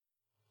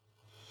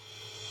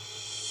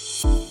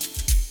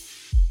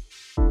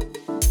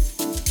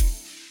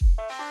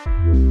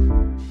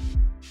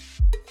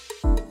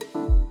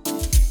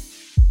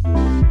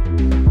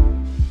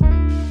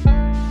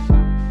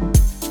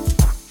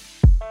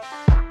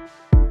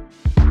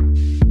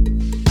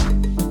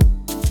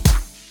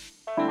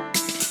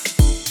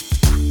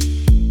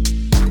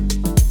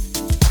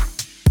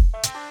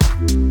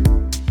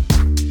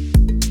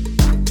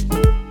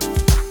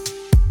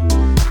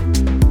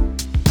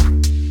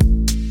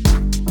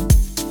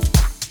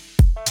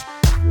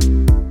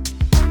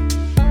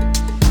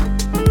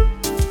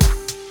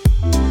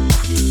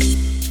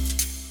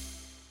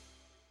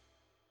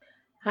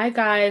Hi,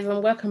 guys,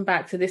 and welcome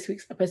back to this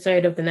week's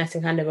episode of the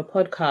Nursing Handover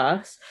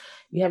podcast.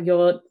 You have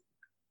your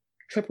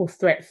triple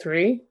threat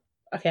through.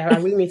 Okay, I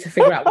really need to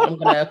figure out what I'm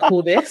going to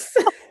call this.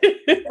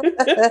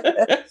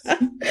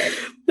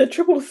 The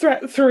triple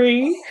threat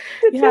three.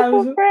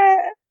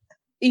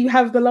 You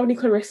have the lovely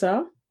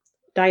Clarissa,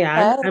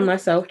 Diane, and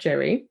myself,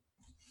 Jerry.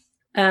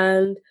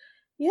 And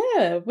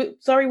yeah,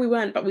 sorry we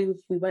weren't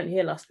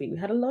here last week. We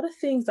had a lot of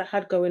things that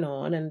had going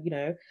on, and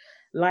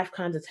life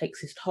kind of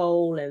takes its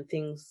toll, and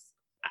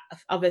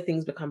other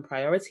things become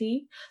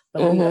priority.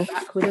 But we are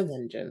back with a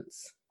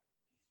vengeance.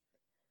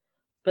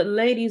 But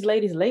ladies,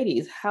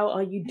 how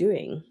are you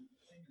doing?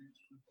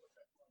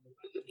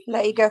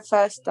 Let you go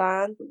first,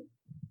 Dan.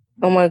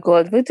 Oh my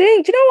God, we're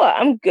doing. Do you know what?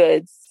 I'm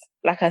good.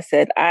 Like I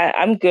said,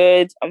 I'm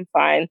good. I'm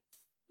fine.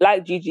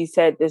 Like Gigi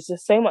said, there's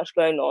just so much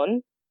going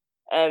on.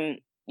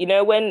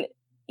 When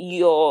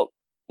you're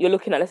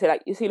looking at, let's say,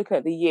 like you're looking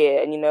at the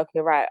year, and okay,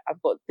 right,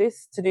 I've got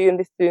this to do and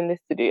this to do and this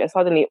to do, and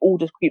suddenly it all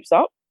just creeps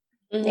up.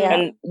 Mm-hmm. Yeah.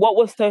 And what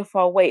was so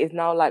far away is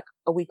now like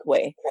a week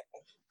away.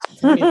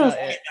 Tell me about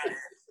it.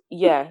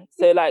 Yeah.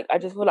 So like, I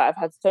just feel like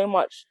I've had so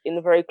much in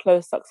a very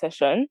close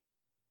succession.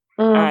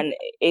 And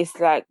it's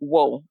like,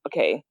 whoa,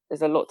 okay,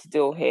 there's a lot to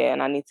deal here,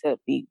 and I need to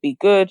be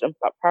good and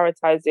start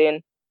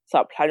prioritizing,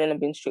 start planning and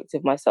being strict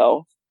with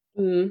myself,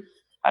 kind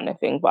of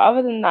thing. But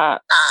other than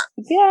that,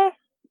 yeah,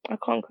 I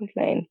can't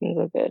complain. Things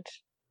are good.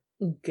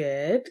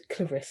 Good.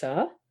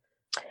 Clarissa?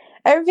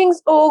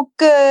 Everything's all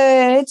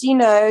good,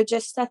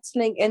 just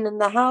settling in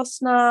the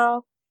house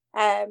now.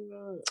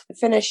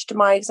 Finished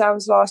my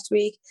exams last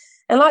week.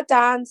 And like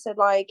Dan said,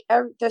 like,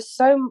 there's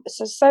so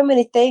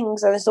many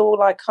things, and it's all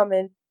like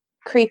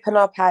creeping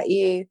up at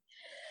you.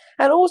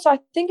 And also I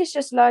think it's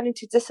just learning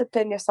to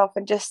discipline yourself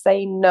and just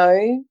say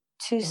no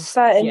to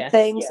certain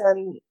things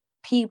and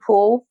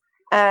people,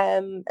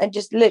 and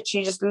just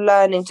literally just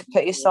learning to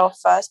put yourself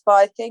first. But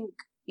I think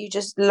you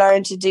just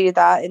learn to do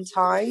that in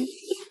time.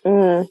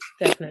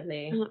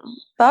 Definitely.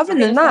 But other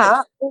than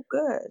that, all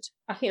good.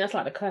 I think that's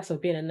like the curse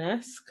of being a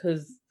nurse,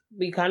 because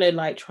we kind of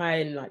like try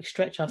and like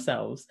stretch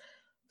ourselves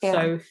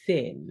so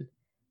thin.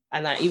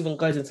 And that even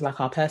goes into like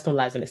our personal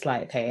lives, and it's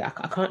like, okay, I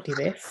can't do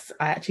this.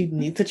 I actually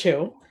need to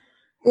chill.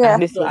 Yeah,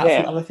 and sort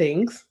out some other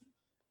things.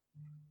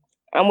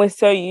 And we're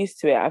so used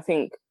to it. I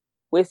think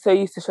we're so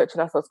used to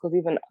stretching ourselves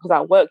because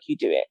at work you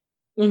do it.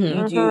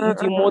 You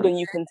do more than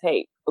you can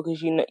take,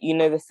 because you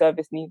know the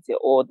service needs it,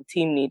 or the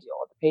team needs it,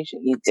 or the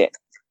patient needs it.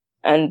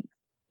 And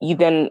you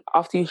then,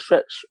 after you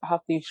stretch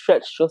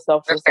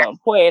yourself to a certain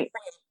point,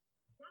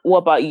 what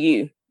about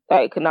you?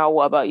 Like, now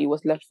what about you?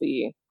 What's left for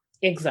you?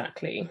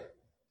 Exactly.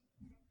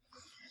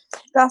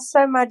 That's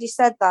so mad you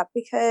said that,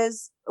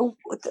 because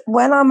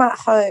when I'm at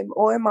home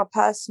or in my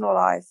personal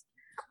life,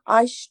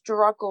 I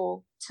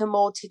struggle to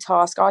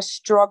multitask. I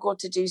struggle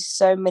to do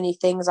so many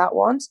things at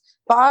once.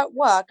 But at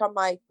work, I'm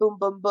like, boom,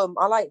 boom, boom.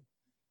 I like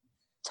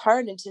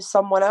turn into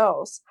someone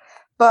else.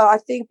 But I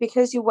think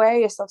because you wear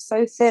yourself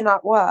so thin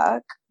at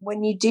work,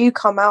 when you do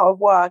come out of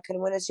work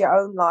and when it's your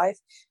own life,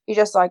 you're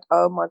just like,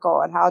 oh my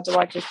God, how do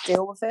I just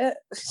deal with it?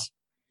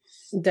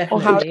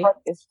 Definitely.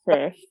 It's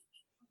true.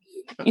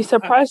 You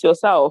surprise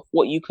yourself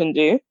what you can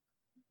do.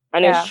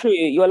 And it's true,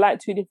 you're like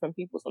two different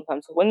people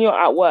sometimes. So when you're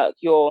at work,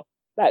 you're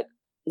like,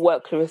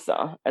 work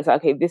Clarissa. It's like,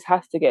 okay, this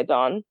has to get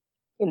done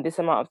in this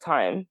amount of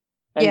time,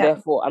 and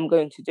therefore I'm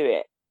going to do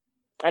it.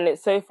 And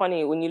it's so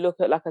funny when you look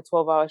at like a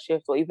 12-hour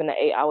shift or even an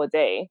 8-hour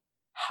day,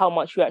 how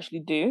much you actually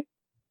do.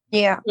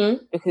 Yeah.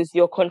 Because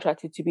you're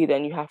contracted to be there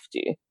and you have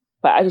to.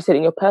 But as you said,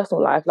 in your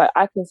personal life, like,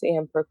 I can sit here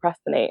and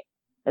procrastinate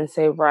and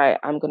say, right,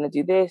 I'm going to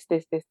do this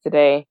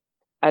today,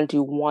 and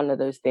do one of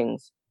those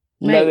things,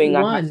 knowing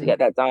I have to get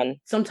that done.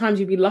 Sometimes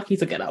you'd be lucky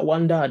to get that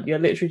one done. You're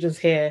literally just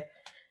here,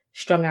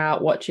 strung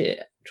out,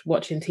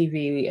 watching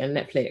TV and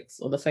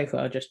Netflix on the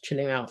sofa, just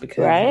chilling out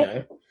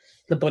because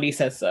the body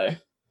says so.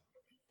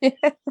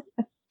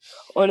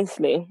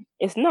 Honestly,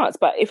 it's nuts.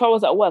 But if I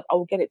was at work, I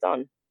would get it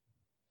done.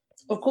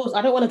 Of course,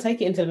 I don't want to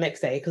take it into the next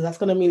day, because that's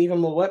going to mean even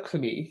more work for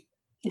me.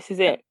 This is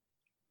it.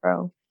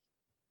 Bro.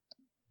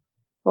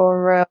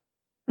 For real.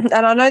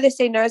 And I know they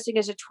say nursing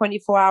is a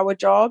 24-hour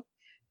job,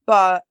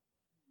 but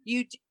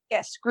you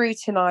get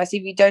scrutinized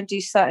if you don't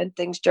do certain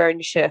things during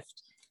the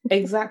shift.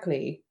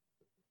 Exactly.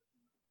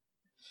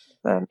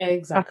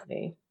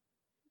 Exactly.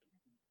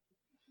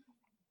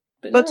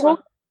 But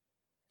talk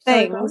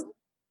things.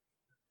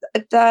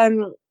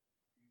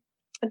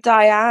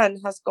 Diane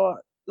has got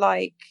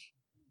like,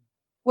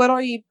 what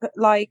are you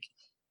like?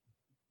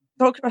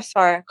 Talking about,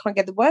 sorry, I can't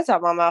get the words out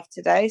of my mouth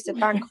today. It's a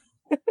bank.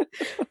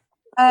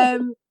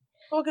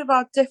 Talking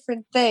about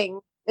different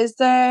things. Is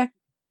there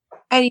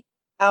anything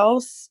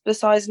else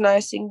besides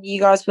nursing you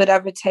guys would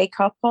ever take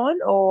up on,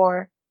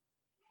 or?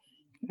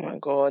 Oh my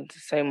God,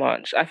 so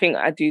much. I think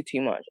I do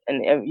too much,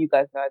 and you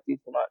guys know I do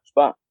too much.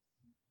 But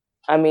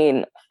I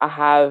mean, I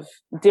have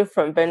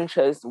different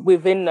ventures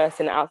within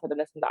nursing and outside of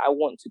nursing that I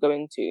want to go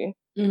into.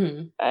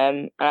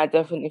 And I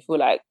definitely feel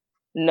like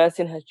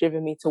nursing has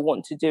driven me to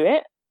want to do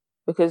it,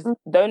 because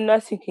though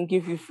nursing can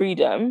give you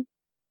freedom,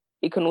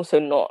 it can also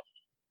not.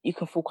 you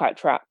can feel quite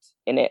trapped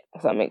in it.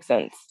 Does that make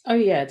sense? Oh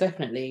yeah,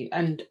 definitely.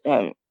 And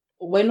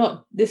we're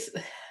not this.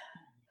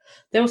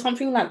 There was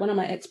something like one of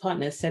my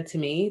ex-partners said to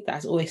me that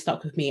has always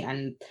stuck with me,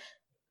 and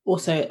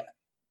also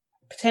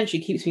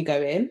potentially keeps me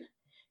going.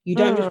 You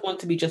don't just want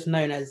to be just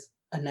known as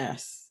a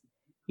nurse.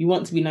 You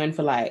want to be known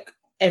for like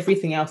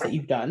everything else that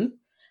you've done.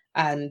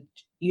 And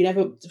you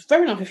never,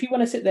 fair enough, if you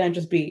want to sit there and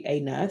just be a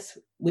nurse,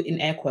 in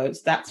air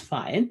quotes, that's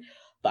fine.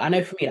 But I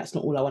know for me, that's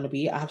not all I want to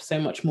be. I have so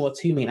much more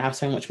to me and I have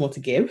so much more to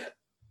give.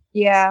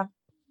 Yeah.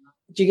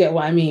 Do you get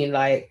what I mean?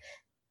 Like,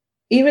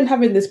 even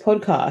having this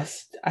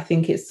podcast, I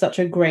think it's such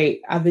a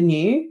great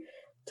avenue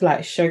to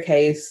like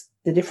showcase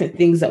the different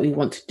things that we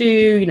want to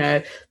do, you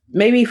know,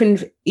 maybe even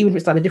if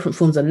it's like the different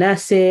forms of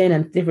nursing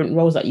and different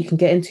roles that you can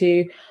get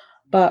into.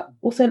 But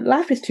also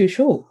life is too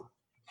short.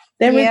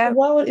 The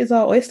world is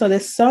our oyster.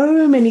 There's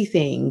so many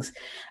things,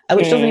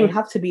 which doesn't even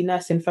have to be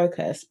nursing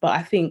focused. But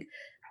I think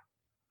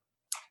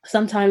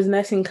sometimes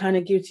nursing kind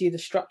of gives you the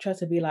structure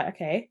to be like,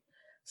 okay,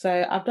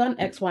 so I've done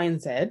X, Y,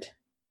 and Z.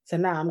 So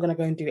now I'm going to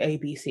go and do A,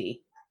 B,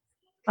 C.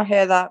 I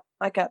hear that.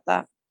 I get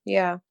that.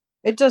 Yeah.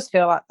 It does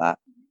feel like that.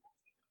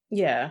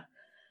 Yeah.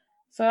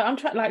 So I'm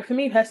trying, like, for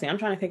me personally, I'm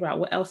trying to figure out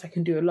what else I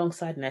can do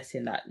alongside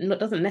nursing that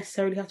doesn't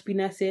necessarily have to be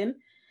nursing.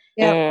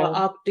 Yeah. But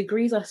our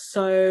degrees are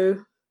so,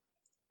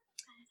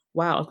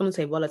 wow, I was going to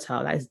say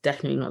volatile. That is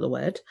definitely not the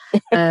word.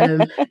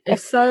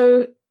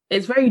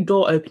 It's very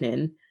door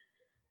opening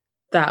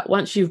that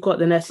once you've got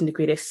the nursing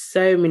degree, there's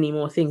so many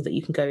more things that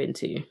you can go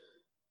into.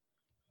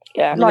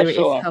 Yeah. Whether it is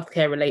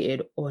healthcare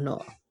related or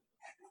not.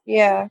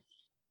 Yeah.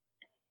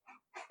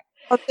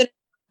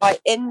 Like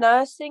in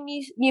nursing,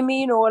 you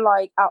mean, or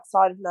like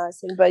outside of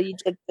nursing? But you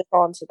did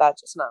answer that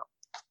just now.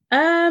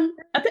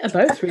 A bit of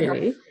both,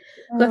 really.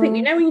 Because I think,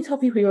 you know, when you tell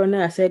people you're a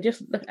nurse, they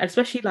just,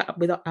 especially like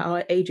with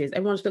our ages,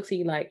 everyone just looks at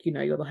you like, you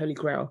know, you're the holy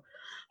grail.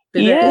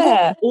 But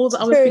then all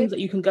the other things that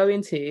you can go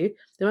into,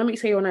 the moment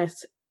you say you're a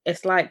nurse,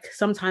 it's like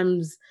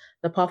sometimes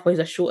the pathways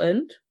are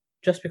shortened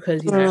just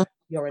because, you know,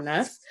 you're a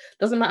nurse.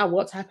 Doesn't matter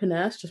what type of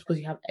nurse, just because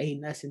you have a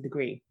nursing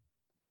degree.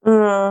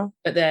 But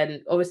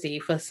then obviously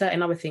for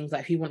certain other things,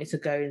 like if you wanted to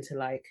go into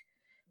like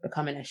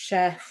becoming a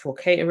chef or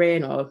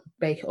catering or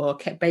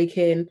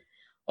baking,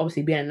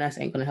 obviously being a nurse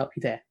ain't going to help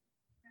you there.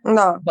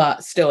 No.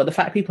 But still, the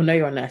fact people know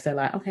you're a nurse, they're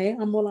like, okay,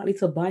 I'm more likely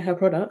to buy her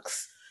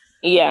products.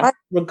 Yeah.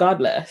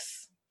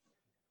 Regardless.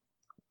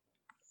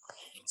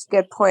 It's a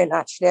good point,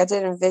 actually. I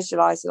didn't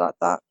visualize it like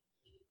that.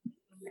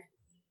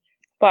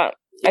 But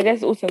I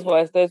guess also as well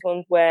as those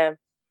ones where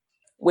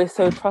we're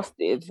so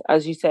trusted,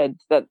 as you said,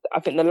 that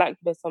I think the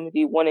likelihood of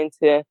somebody wanting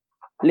to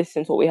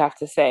listen to what we have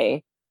to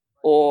say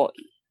or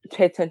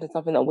pay attention to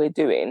something that we're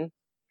doing,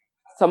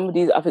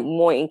 somebody's, I think,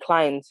 more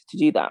inclined to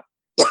do that.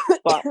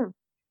 But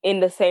in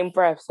the same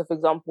breath, so for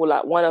example,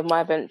 like one of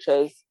my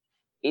ventures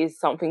is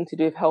something to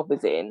do with health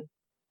visiting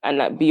and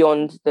like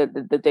beyond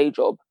the day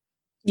job,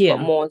 but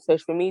more on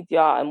social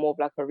media and more of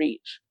like a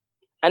reach.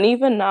 And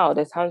even now,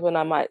 there's times when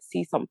I might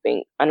see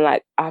something and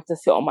like I have to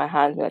sit on my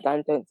hands and like,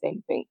 don't say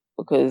anything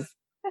because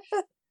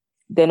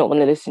they're not going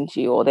to listen to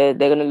you, or they're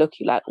going to look at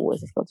you like, what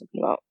is this girl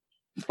talking about?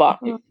 But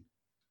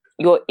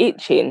you're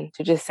itching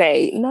to just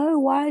say, no,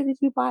 why did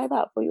you buy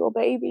that for your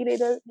baby? They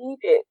don't need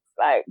it.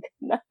 Like,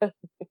 no.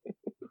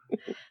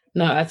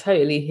 No, I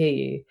totally hear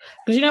you.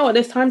 Because you know what?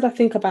 There's times I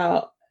think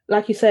about,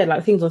 like you said,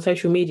 like things on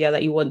social media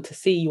that you want to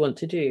see, you want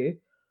to do.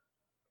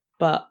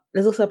 But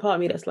there's also a part of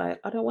me that's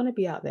like, I don't want to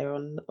be out there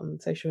on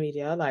social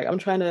media. Like, I'm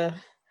trying to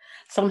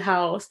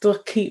somehow still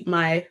keep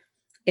my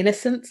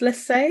innocence,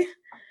 let's say.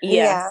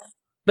 Yeah.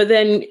 But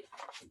then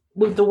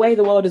with the way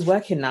the world is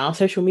working now,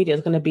 social media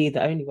is going to be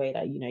the only way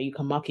that, you know, you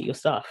can market your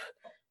stuff.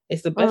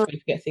 It's the best way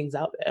to get things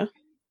out there.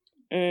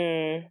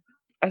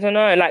 I don't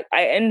know. Like,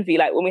 I envy,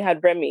 like, when we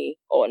had Remy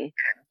on.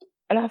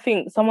 And I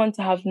think someone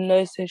to have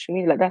no social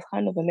media, like, that's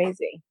kind of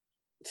amazing.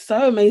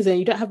 So amazing.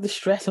 You don't have the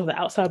stress of the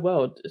outside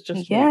world. It's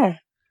just... Yeah.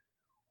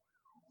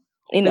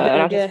 You know,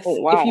 and I guess just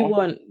thought, wow. If you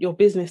want your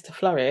business to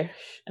flourish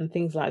and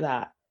things like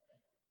that,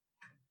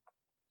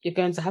 you're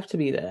going to have to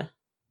be there.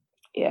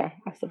 Yeah,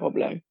 that's the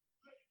problem.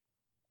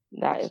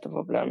 That is the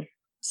problem.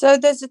 So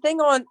there's a thing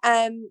on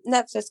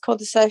Netflix called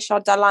The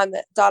Social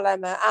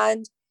Dilemma,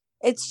 and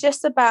it's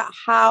just about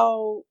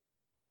how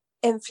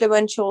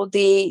influential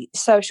the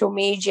social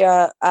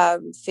media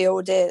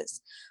field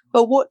is.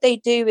 But what they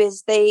do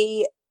is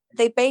they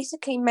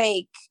basically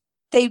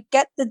they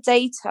get the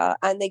data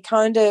and they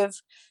kind of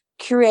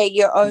create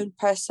your own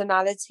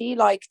personality.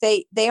 Like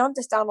they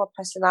understand our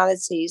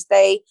personalities.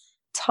 They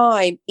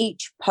time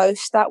each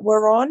post that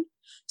we're on.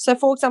 So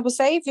for example,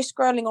 say if you're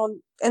scrolling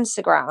on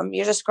Instagram,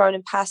 you're just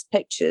scrolling past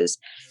pictures,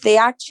 they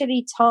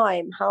actually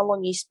time how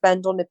long you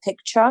spend on a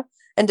picture,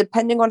 and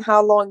depending on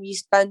how long you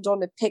spend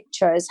on a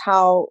picture is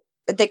how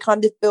they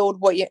kind of build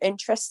what your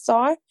interests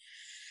are.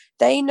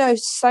 They know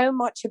so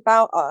much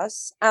about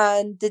us,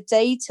 and the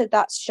data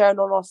that's shown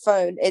on our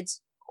phone,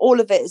 all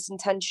of it is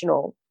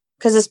intentional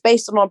because it's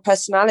based on our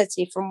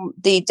personality from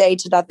the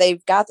data that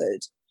they've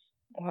gathered.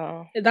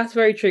 Wow. That's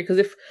very true,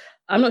 because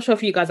I'm not sure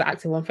if you guys are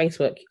active on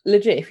Facebook.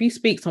 Legit, if you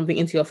speak something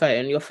into your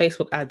phone, your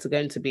Facebook ads are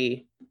going to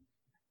be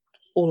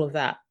all of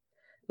that.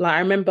 Like I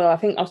remember, I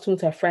think I was talking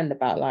to a friend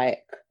about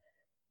like,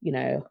 you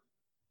know,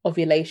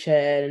 ovulation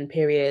and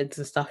periods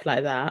and stuff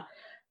like that.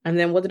 And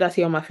then what did I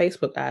see on my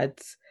Facebook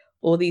ads?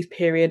 All these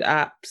period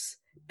apps,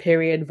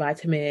 period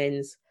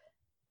vitamins,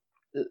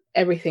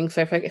 everything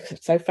so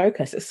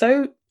focused.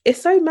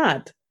 It's so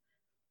mad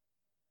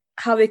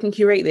how they can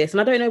curate this.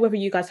 And I don't know whether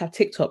you guys have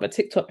TikTok, but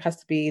TikTok has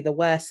to be the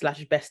worst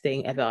 / best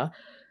thing ever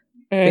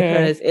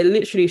because it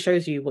literally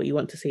shows you what you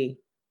want to see.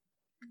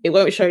 It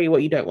won't show you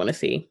what you don't want to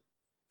see.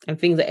 And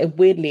things that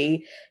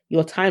weirdly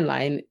your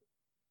timeline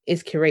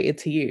is curated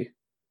to you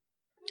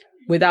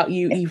without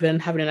you even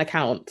having an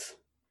account.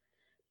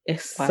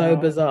 It's so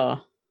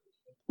bizarre.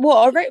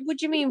 What do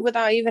you mean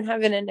without even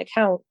having an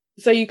account?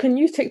 So you can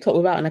use TikTok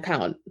without an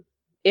account.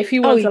 If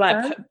you want to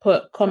like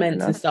put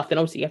comments and stuff, then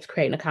obviously you have to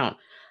create an account.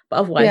 But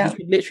otherwise, you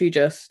can literally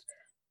just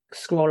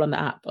scroll on the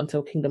app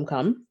until Kingdom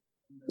Come.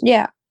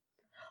 Yeah.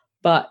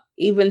 But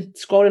even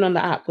scrolling on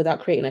the app without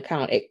creating an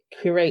account, it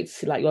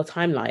curates like your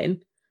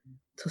timeline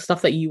to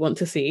stuff that you want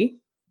to see.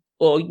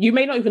 Or you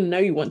may not even know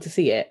you want to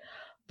see it,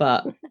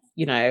 but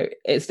you know,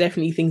 it's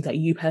definitely things that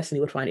you personally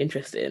would find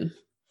interesting.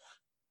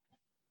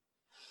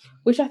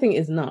 Which I think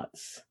is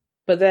nuts.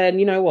 But then,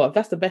 you know what? If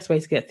that's the best way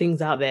to get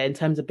things out there in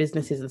terms of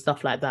businesses and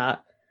stuff like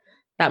that,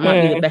 that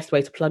might be the best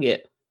way to plug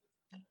it.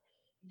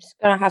 It's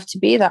going to have to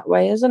be that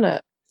way, isn't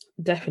it?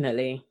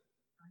 Definitely.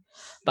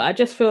 But I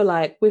just feel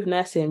like with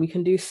nursing, we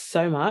can do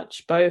so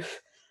much,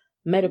 both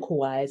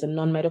medical-wise and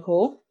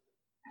non-medical.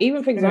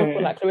 Even, for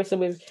example, like Clarissa,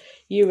 with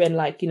you and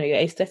like, you know, your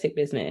aesthetic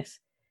business,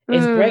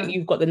 it's great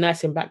you've got the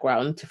nursing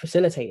background to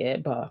facilitate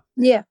it, but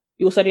you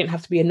also didn't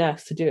have to be a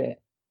nurse to do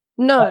it.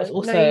 No, but it's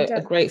also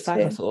a great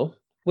side hustle,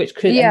 which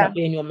could end up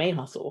being your main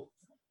hustle.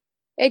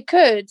 It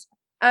could.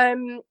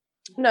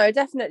 No,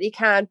 definitely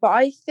can. But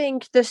I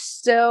think there's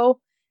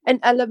still an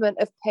element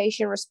of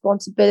patient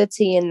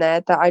responsibility in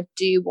there that I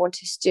do want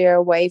to steer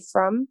away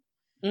from.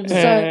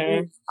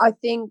 So I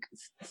think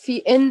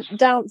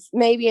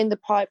maybe in the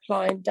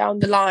pipeline down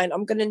the line,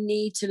 I'm going to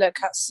need to look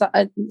at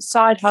a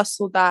side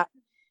hustle that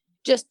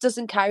just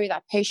doesn't carry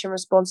that patient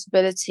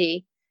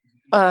responsibility,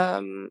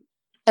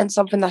 and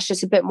something that's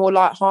just a bit more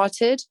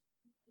lighthearted.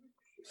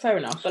 Fair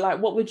enough, but like,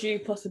 what would you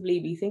possibly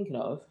be thinking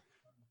of?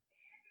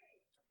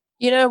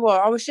 You know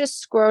what? I was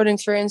just scrolling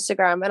through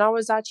Instagram and I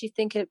was actually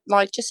thinking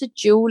like just a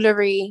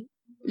jewellery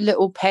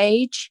little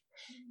page,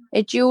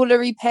 or,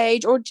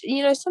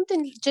 you know,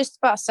 something just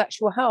about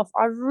sexual health.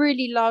 I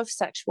really love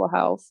sexual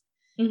health.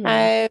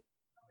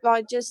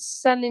 Like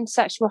just selling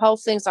sexual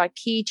health things like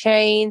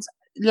keychains,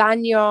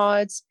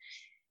 lanyards.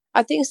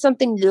 I think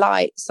something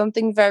light,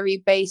 something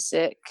very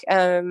basic.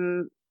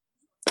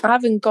 I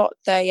haven't got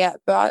there yet,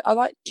 but I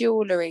like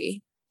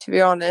jewellery, to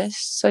be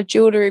honest. So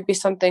jewellery would be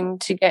something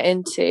to get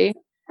into.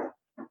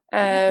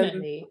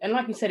 Definitely. And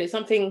like you said, it's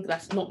something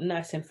that's not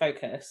nursing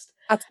focused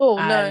at all.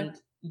 And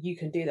you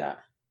can do that.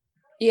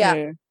 Yeah.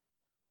 And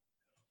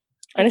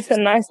it's a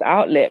nice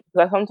outlet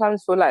because I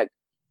sometimes feel like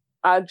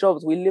our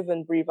jobs, we live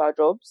and breathe our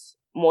jobs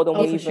more than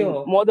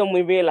more than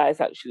we realize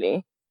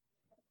actually.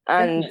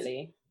 And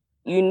definitely.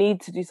 You need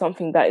to do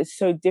something that is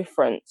so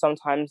different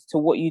sometimes to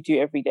what you do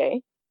every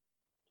day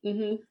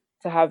to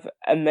have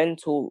a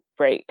mental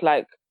break.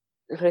 Like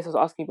Chris was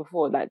asking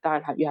before, like,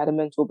 Dan, have you had a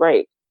mental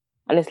break?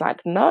 And it's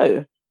like,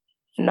 no.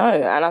 And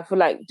I feel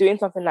like doing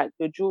something like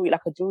your jewelry,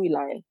 like a jewelry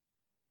line,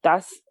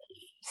 that's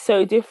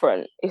so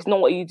different. It's not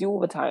what you do all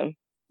the time.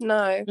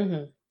 No.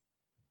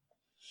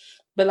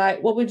 But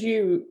like, what would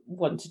you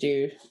want to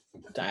do,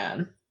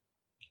 Diane?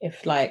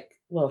 If like,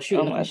 well,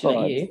 shooting a question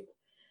at you.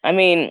 I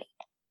mean,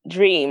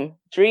 dream.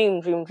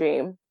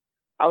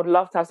 I would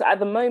love to have. So at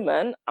the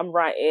moment, I'm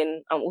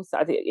writing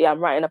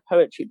a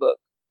poetry book.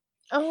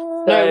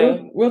 Oh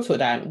no, real talk,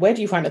 Dan. Where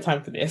do you find the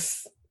time for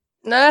this?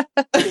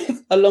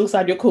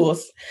 Alongside your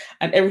course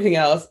and everything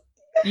else,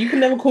 you can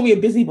never call me a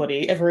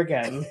busybody ever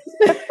again.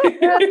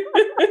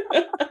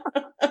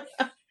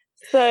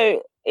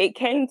 So it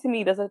came to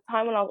me. There's a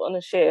time when I was on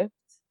a shift.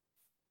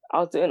 I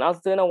was doing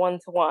a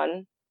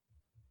 1-to-1,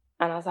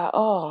 and I was like,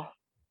 oh,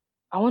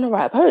 I want to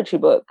write a poetry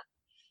book,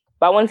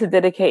 but I wanted to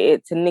dedicate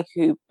it to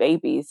NICU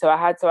babies. So I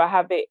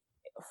have it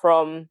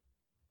from.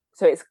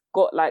 So it's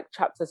got like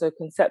chapters, so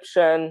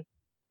conception,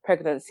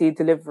 pregnancy,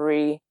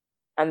 delivery,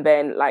 and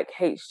then like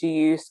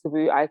HGU,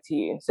 SCBU,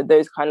 ITU. So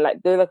those are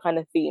the kind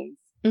of themes.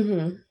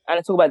 And I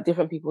talk about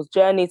different people's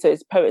journeys. So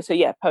it's poets. So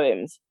yeah,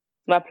 poems.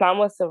 My plan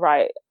is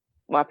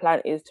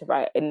to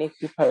write a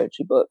NICU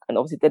poetry book and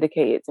obviously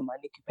dedicate it to my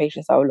NICU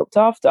patients I looked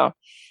after.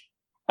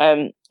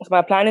 So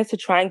my plan is to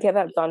try and get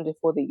that done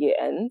before the year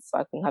ends so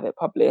I can have it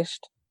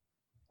published.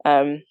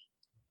 To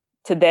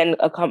then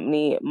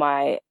accompany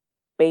my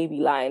baby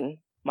line,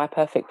 my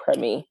perfect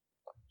Premi.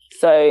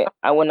 So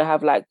I want to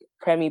have like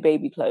Premi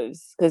baby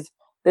clothes because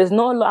there's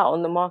not a lot out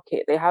on the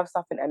market. They have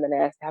stuff in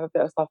M&S, they have a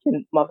bit of stuff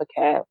in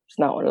Mothercare, which is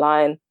now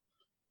online.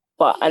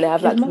 And they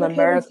have like some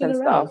American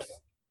stuff.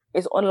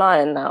 It's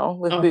online now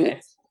with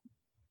Boots.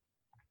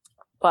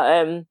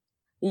 But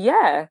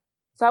yeah.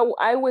 So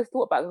I always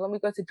thought about when we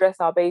go to dress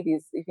our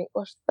babies, you think,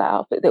 gosh, that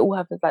outfit, they all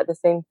have like the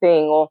same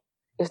thing, or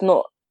it's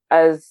not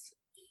as,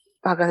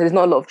 like I said, there's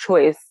not a lot of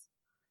choice.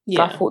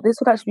 So I Yeah. thought this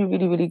would actually be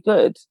really, really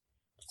good.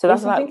 So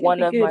that's Also, I like think it'd one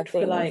be of my good for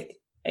things. like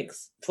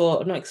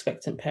for not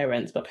expectant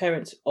parents, but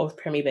parents of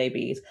preemie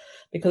babies,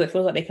 because it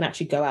feels like they can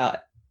actually go out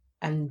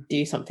and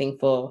do something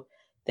for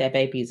their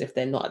babies if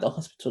they're not at the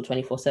hospital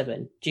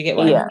 24/7. Do you get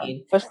what I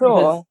mean? For sure.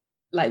 Because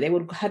like they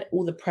would have had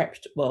all the prep.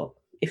 Well,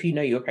 if you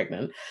know you're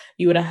pregnant,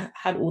 you would have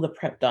had all the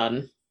prep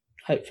done,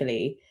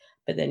 hopefully.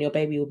 But then your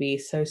baby will be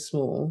so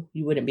small,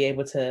 you wouldn't be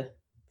able to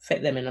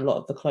fit them in a lot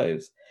of the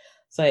clothes.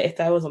 So if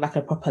there was like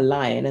a proper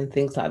line and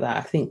things like that,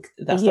 I think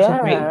that's such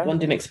a great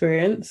bonding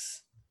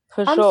experience.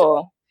 For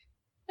sure.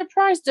 I'm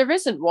surprised there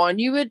isn't one.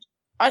 You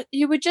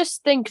would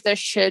just think there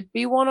should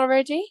be one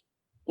already.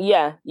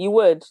 Yeah, you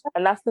would.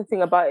 And that's the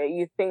thing about it.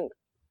 You think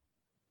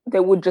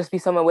there would just be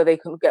somewhere where they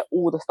can get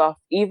all the stuff.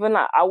 Even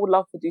like I would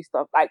love to do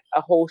stuff like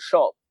a whole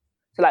shop.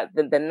 So like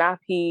the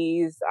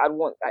nappies, I'd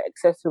want like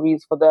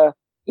accessories for the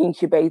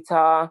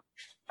incubator.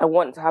 I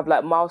want to have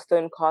like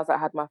milestone cards. I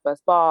had my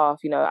first bath,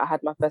 I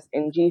had my first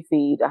NG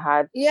feed. I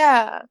had,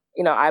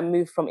 I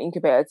moved from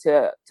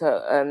incubator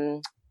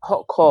to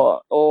hot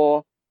cot,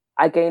 or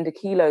I gained a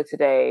kilo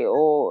today,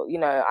 or,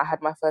 I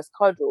had my first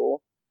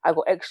cuddle. I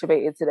got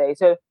extubated today.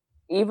 So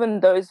even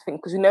those things,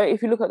 because,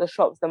 if you look at the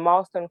shops, the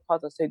milestone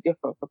cards are so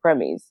different for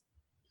premies.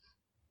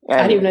 I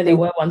didn't even know there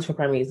were ones for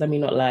premies. Let me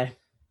not lie.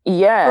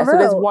 Yeah, so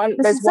there's one,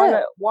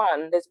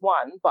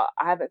 but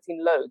I haven't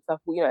seen loads. I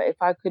thought, if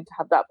I could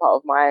have that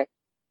part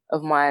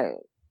of my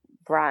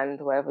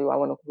brand, whatever I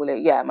want to call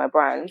it, my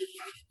brand,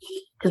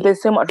 because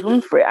there's so much room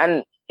for it,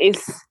 and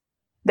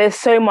there's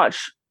so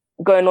much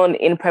going on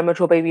in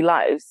premature baby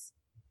lives.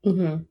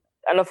 Mm-hmm.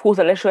 And of course,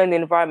 unless you're in the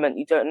environment,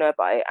 you don't know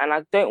about it. And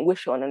I don't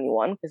wish it on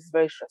anyone because it's a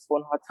very stressful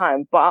and hard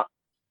time. But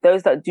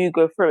those that do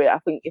go through it, I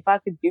think if I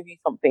could give you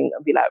something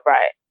and be like,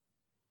 right,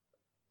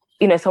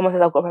 someone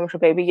says I've got a premature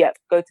baby,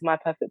 go to my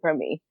perfect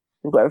premi.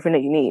 You've got everything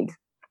that you need.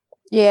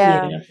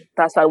 Yeah.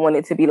 That's what I want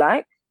it to be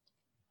like.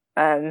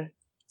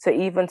 So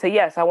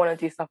yes, I want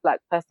to do stuff like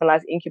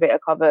personalized incubator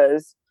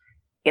covers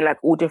in like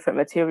all different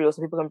materials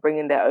so people can bring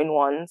in their own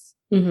ones.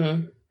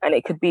 Mm-hmm. And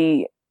it could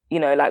be,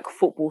 like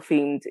football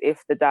themed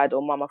if the dad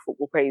or mum are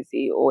football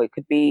crazy, or it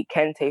could be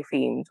Kente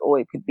themed, or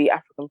it could be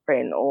African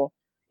print, or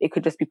it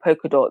could just be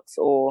polka dots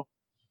or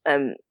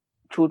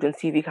children's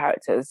TV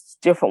characters,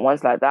 different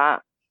ones like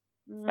that.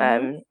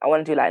 Mm-hmm. I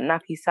want to do like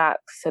nappy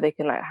sacks so they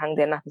can like hang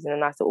their nappies in a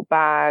nice little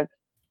bag.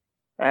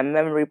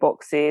 Memory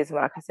boxes,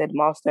 like I said,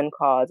 milestone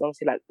cards,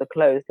 obviously like the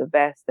clothes, the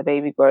vest, the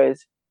baby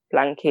grows,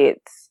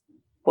 blankets,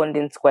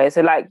 bonding squares.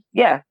 So like,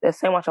 there's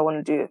so much I want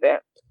to do with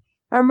it.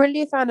 I'm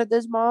really a fan of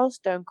those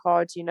milestone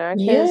cards,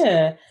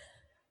 Yeah.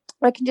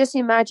 I can just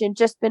imagine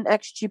just been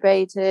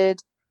extubated,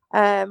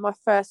 my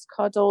first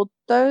cuddle.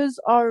 Those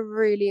are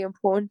really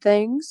important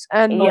things.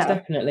 And most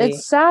definitely.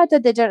 It's sad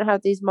that they don't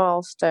have these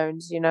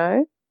milestones,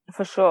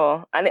 For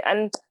sure.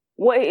 And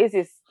what it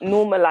is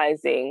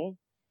normalizing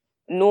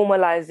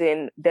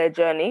their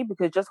journey,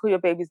 because just because your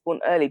baby's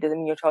born early doesn't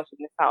mean your child should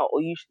miss out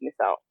or you should miss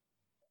out.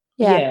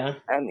 Yeah.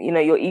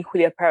 You're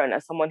equally a parent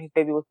as someone whose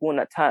baby was born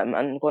at term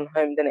and gone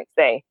home the next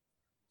day.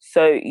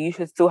 So you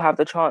should still have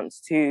the chance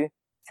to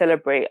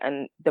celebrate,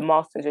 and the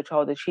milestones your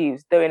child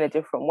achieves, though in a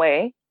different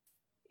way,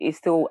 is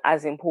still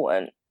as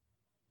important.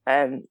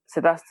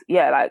 So that's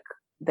like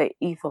the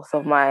ethos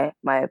of my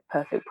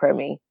perfect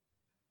premi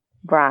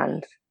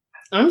brand.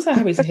 I'm so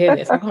happy to hear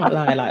this. I can't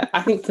lie. Like,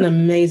 I think it's an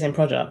amazing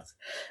product.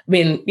 I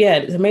mean,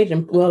 it's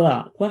amazing.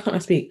 Well, why can't I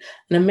speak?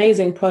 An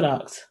amazing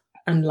product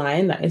and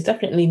line that is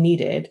definitely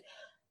needed.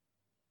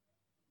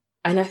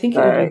 And I think it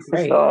would be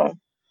great. Sure.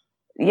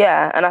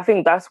 Yeah, and I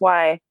think that's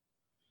why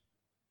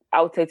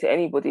I would say to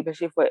anybody,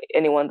 especially for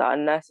anyone that are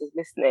nurses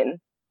listening,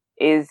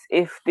 is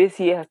if this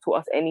year has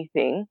taught us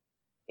anything,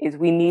 is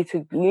we need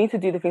to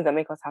do the things that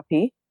make us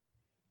happy.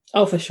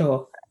 Oh, for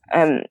sure.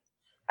 And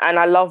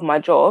I love my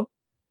job,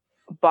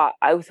 but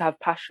I also have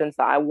passions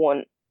that I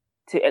want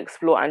to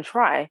explore and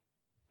try.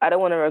 I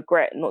don't want to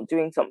regret not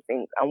doing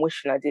something and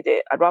wishing I did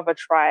it. I'd rather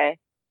try,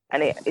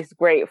 and it's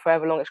great for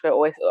however long it's great,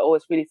 or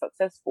it's really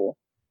successful,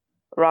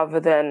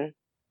 rather than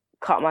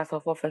cut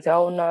myself off and say,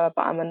 oh no,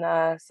 but I'm a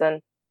nurse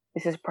and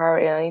this is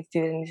priority and I need to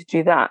do this, I need to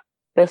do that.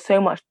 There's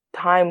so much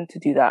time to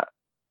do that.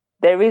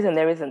 There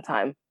isn't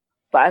time.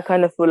 But I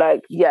kind of feel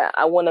like,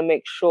 I want to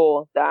make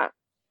sure that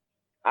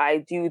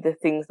I do the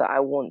things that I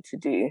want to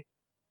do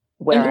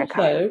where I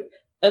can.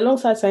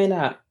 Alongside saying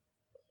that,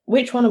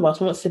 which one of us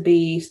wants to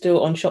be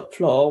still on shop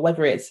floor,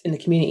 whether it's in the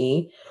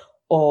community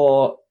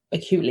or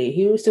acutely?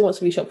 Who still wants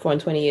to be shop floor in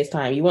 20 years'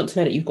 time? You want to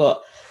know that you've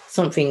got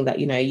something that,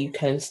 you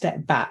can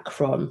step back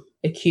from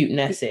acute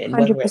nursing,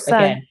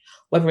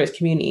 whether it's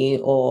community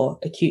or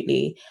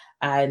acutely,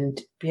 and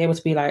be able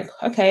to be like,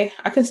 okay,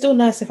 I can still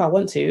nurse if I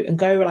want to, and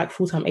go like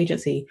full-time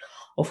agency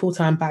or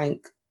full-time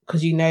bank,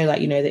 because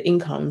the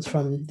incomes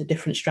from the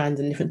different strands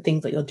and different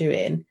things that you're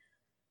doing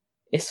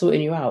is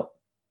sorting you out.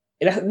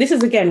 This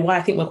is again why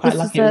I think we're quite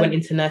lucky we went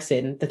into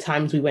nursing the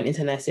times we went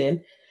into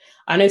nursing.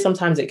 I know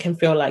sometimes it can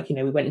feel like,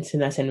 we went into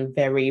nursing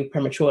very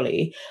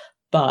prematurely,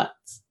 but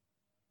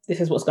this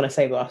is what's going to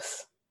save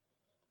us.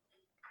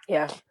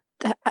 Yeah,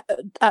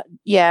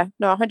 Yeah,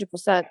 no,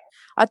 100%.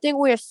 I think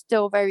we're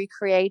still very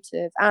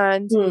creative,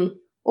 and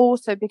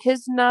also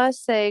because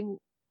nursing,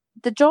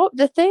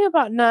 the thing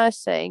about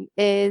nursing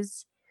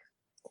is,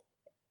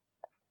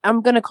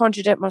 I'm going to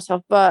contradict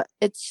myself, but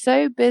it's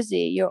so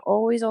busy. You're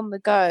always on the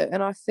go.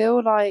 And I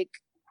feel like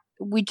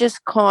we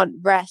just can't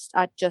rest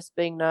at just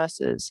being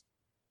nurses,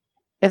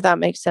 if that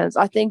makes sense.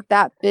 I think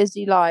that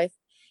busy life,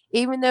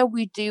 even though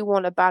we do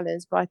want a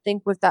balance, but I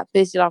think with that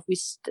busy life,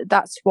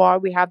 that's why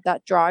we have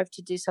that drive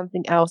to do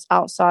something else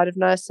outside of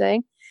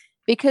nursing,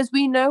 because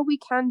we know we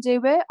can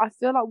do it. I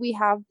feel like we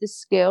have the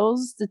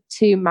skills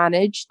to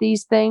manage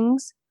these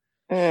things.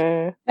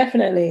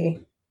 Definitely.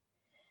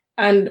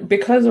 And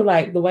because of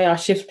like the way our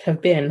shifts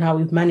have been, how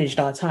we've managed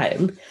our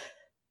time,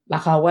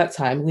 like our work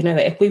time, we know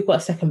that if we've got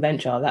a second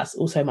venture, that's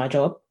also my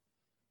job.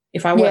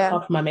 If I work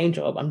hard for my main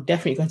job, I'm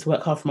definitely going to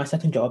work hard for my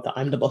second job that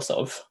I'm the boss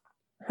of.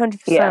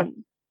 100%.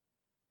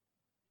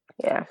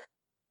 Yeah.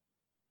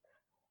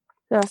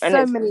 There are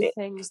so many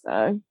things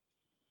though.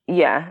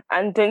 Yeah.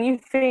 And don't you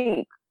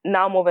think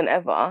now more than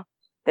ever,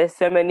 there's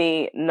so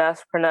many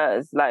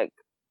nursepreneurs, like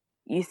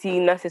you see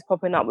nurses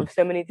popping up with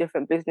so many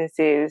different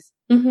businesses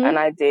and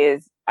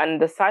ideas, and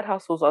the side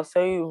hustles are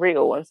so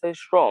real and so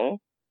strong.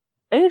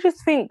 And you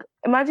just think,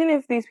 imagine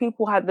if these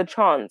people had the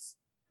chance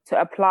to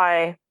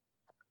apply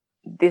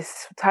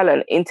this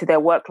talent into their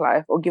work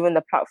life, or given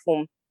the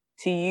platform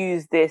to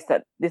use this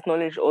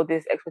knowledge or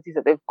this expertise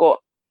that they've got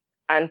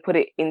and put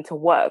it into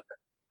work.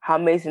 How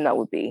amazing that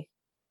would be.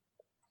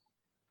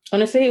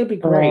 Honestly, it would be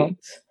great.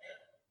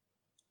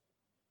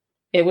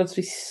 It would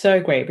be so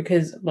great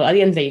because, well, at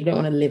the end of the day, you don't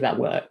want to live at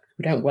work.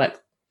 We don't work.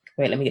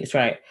 Wait, let me get this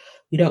right.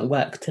 We don't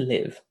work to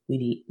live.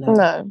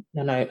 No.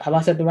 Have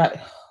I said the right?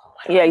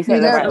 Yeah, you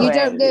said the right way. You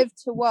don't live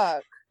to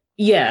work.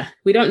 Yeah,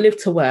 we don't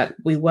live to work.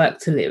 We work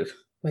to live.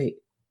 Wait,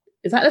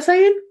 is that the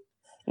saying?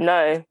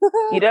 No,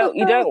 you don't.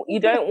 You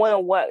don't want to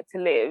work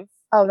to live.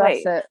 Oh,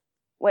 that's it.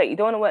 Wait, you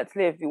don't want to work to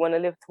live. You want to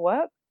live to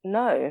work?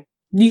 No.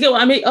 You get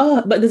what I mean?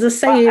 Oh, but there's a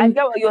saying. I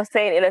get what you're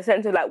saying in a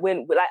sense of like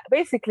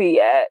basically,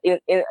 yeah.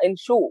 In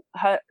short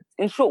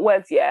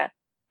words, yeah.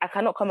 I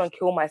cannot come and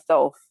kill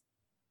myself.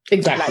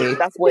 Exactly. Like,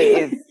 that's what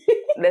it is.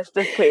 Let's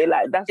just put it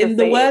like that's. In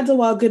the words of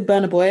our good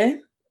Burna Boy.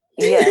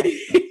 Yeah.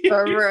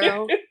 For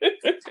real.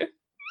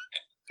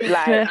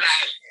 Like,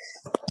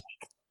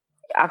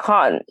 I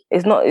can't.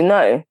 It's not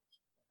no,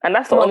 and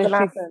that's the honest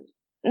truth.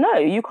 No,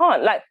 you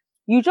can't. Like,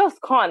 you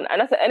just can't.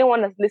 And that's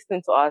anyone that's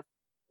listening to us.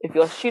 If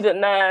you're a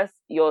student nurse,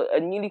 you're a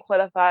newly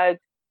qualified,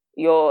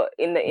 you're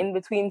in the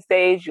in-between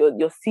stage,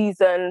 you're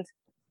seasoned,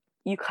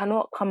 you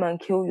cannot come and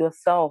kill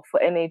yourself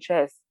for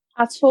NHS.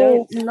 At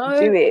all.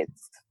 Don't do it.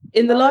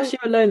 In the last year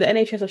alone, the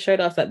NHS has showed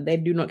us that they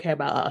do not care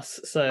about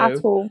us. So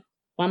at all.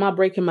 Why am I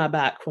breaking my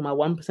back for my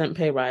 1%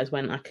 pay rise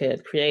when I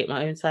could create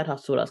my own side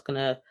hustle that's going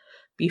to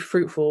be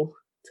fruitful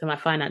to my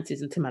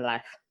finances and to my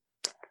life?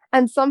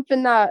 And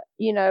something that,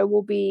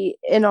 will be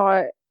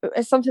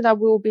something that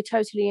we'll be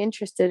totally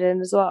interested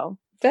in as well.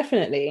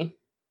 Definitely.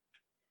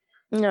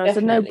 It's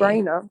a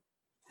no-brainer.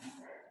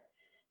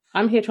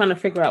 I'm here trying to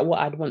figure out what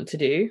I'd want to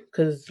do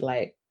because,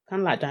 kind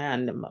of like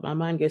Diane, my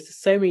mind goes to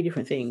so many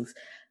different things.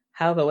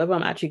 However, whether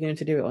I'm actually going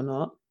to do it or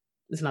not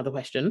is another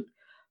question.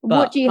 But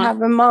what do you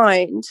have in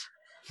mind?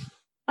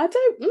 I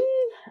don't,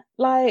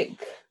 I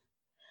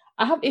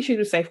have issues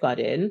with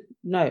safeguarding.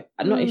 No,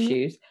 not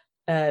issues.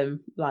 It's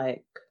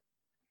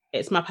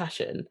my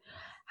passion.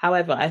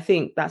 However, I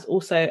think that's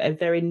also a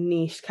very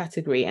niche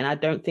category, and I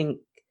don't think,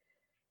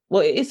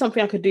 well, it is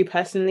something I could do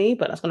personally,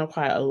 but that's going to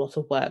require a lot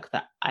of work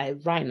that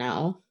right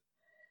now,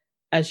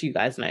 as you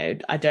guys know,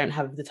 I don't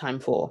have the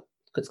time for,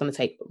 because it's going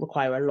to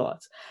require a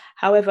lot.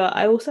 However,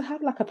 I also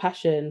have a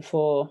passion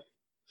for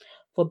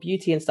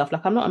beauty and stuff.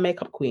 I'm not a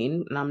makeup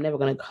queen, and I'm never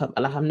going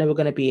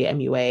to be an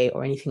MUA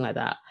or anything like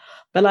that.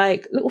 But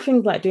little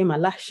things like doing my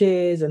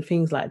lashes and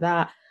things like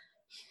that.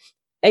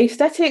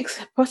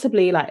 Aesthetics,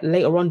 possibly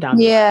later on down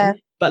the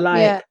line. But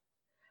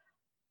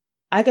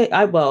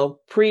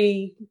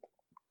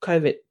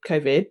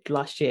pre-COVID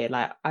last year,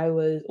 I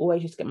was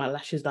always used to get my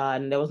lashes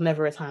done. There was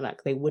never a time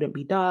they wouldn't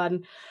be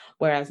done.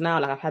 Whereas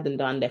now, I've had them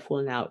done, they're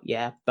falling out.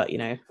 Yeah, but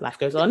life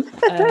goes on.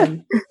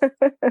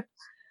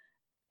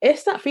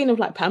 It's that feeling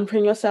of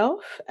pampering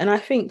yourself, and I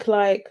think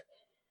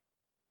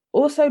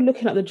also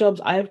looking at the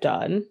jobs I've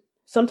done,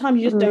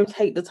 sometimes you just don't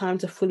take the time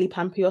to fully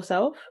pamper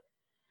yourself.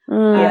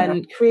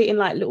 And creating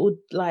little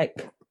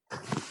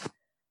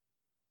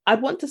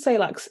I'd want to say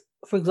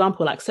for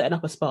example setting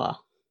up a spa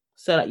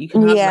so that you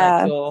can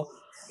have your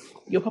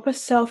proper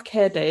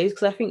self-care days,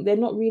 because I think they're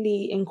not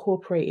really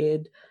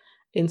incorporated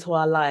into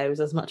our lives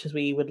as much as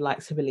we would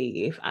like to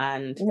believe.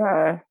 And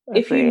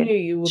if you knew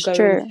you were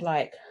going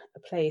to a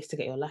place to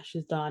get your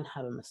lashes done,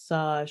 have a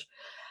massage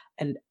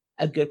and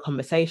a good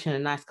conversation, a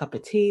nice cup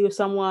of tea with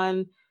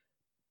someone,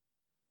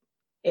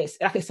 it's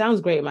it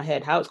sounds great in my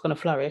head. How it's going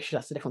to flourish,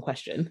 that's a different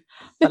question.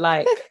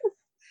 But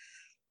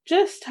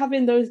just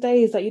having those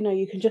days that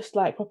you can just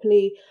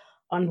properly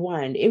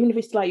unwind, even if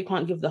it's you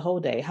can't give the whole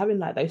day, having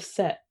those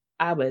set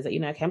hours that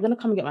okay, I'm going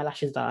to come and get my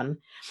lashes done,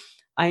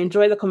 I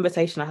enjoy the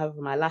conversation I have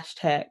with my lash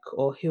tech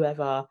or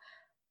whoever,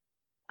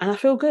 and I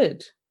feel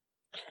good.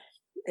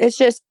 It's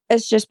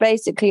just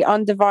basically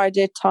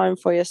undivided time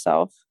for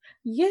yourself.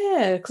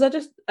 Yeah,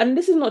 because and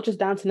this is not just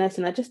down to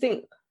nursing. I just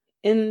think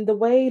in the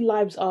way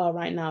lives are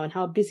right now and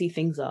how busy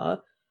things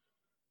are,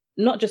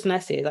 not just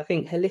nurses, I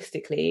think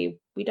holistically,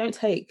 we don't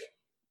take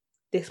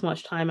this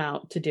much time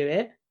out to do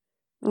it.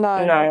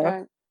 No,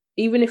 don't.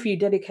 Even if you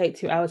dedicate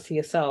 2 hours to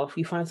yourself,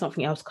 you find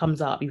something else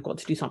comes up, you've got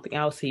to do something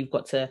else, so you've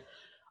got to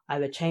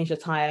either change the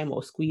time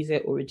or squeeze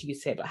it or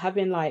reduce it. But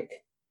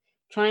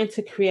trying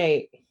to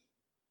create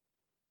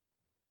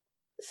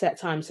set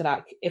times so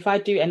that if I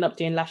do end up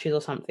doing lashes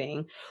or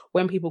something,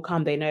 when people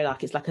come, they know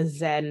like it's like a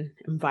zen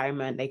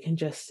environment. They can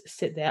just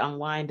sit there,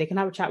 unwind. They can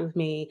have a chat with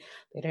me.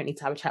 They don't need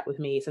to have a chat with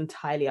me. It's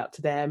entirely up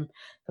to them.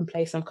 Can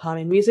play some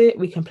calming music.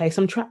 We can play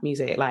some trap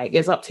music. Like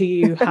it's up to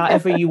you.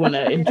 However you want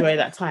to enjoy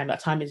that time. That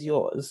time is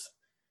yours.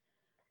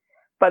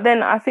 But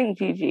then I think,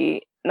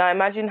 Gigi, now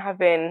imagine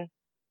having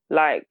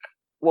like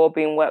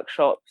wellbeing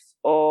workshops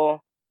or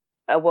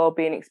a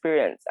wellbeing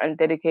experience and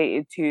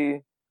dedicated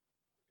to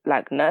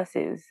like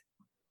nurses.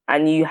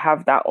 And you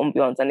have that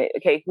ambiance, and it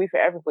can be for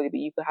everybody, but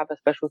you could have a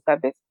special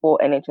service for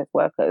NHS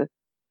workers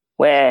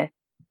where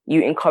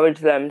you encourage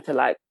them to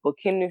like book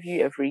in with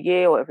you every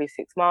year or every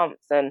 6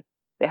 months, and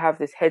they have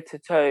this head to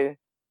toe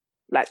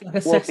like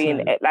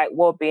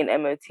wellbeing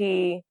MOT,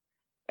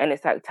 and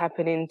it's like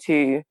tapping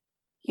into,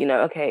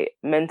 okay,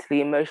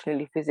 mentally,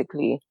 emotionally,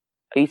 physically,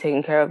 are you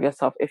taking care of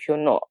yourself? If you're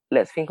not,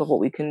 let's think of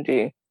what we can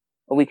do,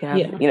 or we can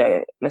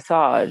have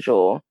massage,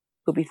 or it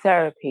could be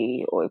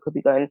therapy, or it could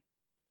be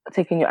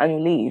taking your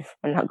annual leave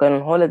and not going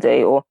on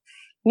holiday, or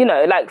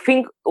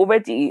think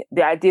already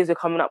the ideas we're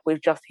coming up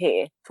with just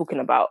here talking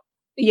about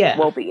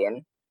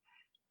well-being,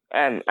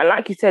 and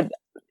like you said,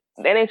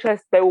 the NHS,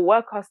 they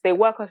work us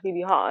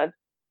really hard,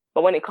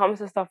 but when it comes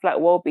to stuff like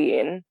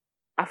well-being,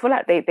 I feel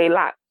like they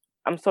lack.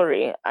 I'm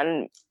sorry,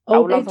 and I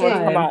would love someone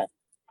to come out.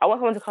 I want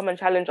someone to come and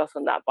challenge us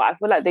on that, but I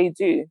feel like they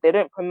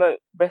don't promote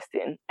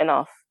resting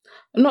enough.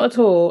 Not at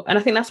all. And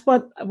I think that's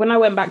what, when I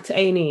went back to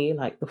A&E,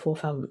 like the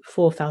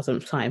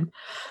 4,000th time,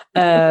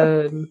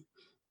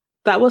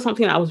 that was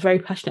something that I was very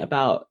passionate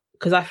about,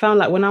 because I found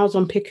like when I was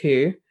on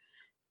PICU,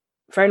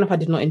 fair enough, I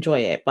did not enjoy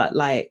it, but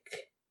like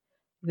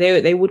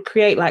they would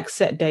create like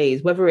set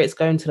days, whether it's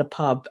going to the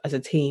pub as a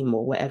team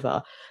or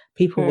whatever,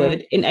 people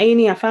would. In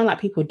A&E, I found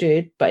like people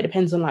did, but it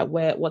depends on like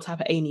what type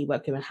of A&E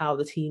work and how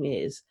the team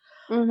is.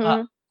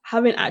 But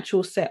having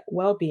actual set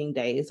well-being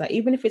days, like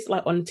even if it's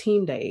like on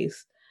team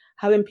days,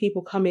 having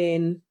people come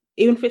in,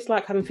 even if it's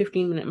like having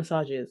 15-minute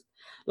massages.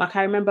 Like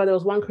I remember there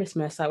was one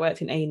Christmas I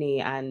worked in A&E,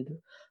 and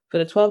for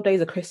the 12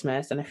 days of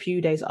Christmas and a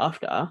few days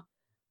after,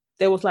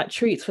 there was like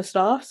treats for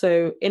staff.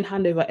 So in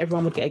handover,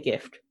 everyone would get a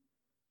gift,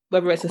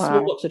 whether it's a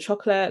small box of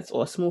chocolates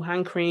or a small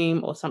hand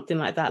cream or something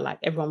like that. Like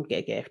everyone would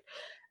get a gift.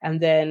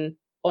 And then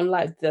on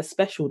like the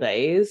special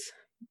days,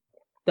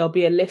 there'll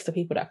be a list of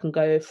people that can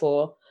go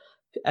for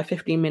a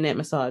 15-minute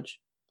massage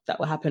that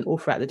will happen all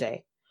throughout the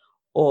day.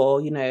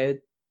 Or,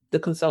 the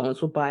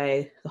consultants will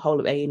buy the whole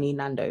of A&E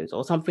Nando's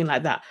or something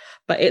like that.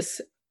 But it's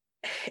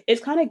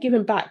kind of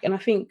giving back. And I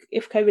think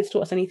if COVID's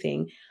taught us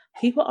anything,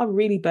 people are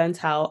really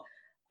burnt out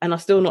and are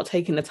still not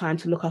taking the time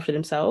to look after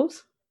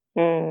themselves.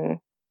 And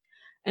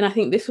I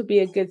think this would be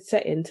a good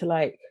setting to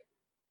like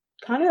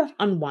kind of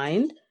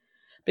unwind,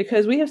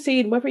 because we have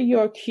seen, whether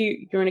you're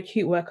an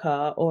acute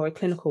worker or a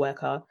clinical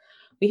worker,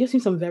 we have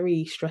seen some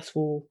very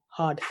stressful,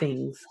 hard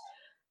things.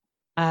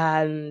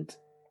 And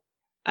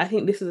I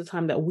think this is a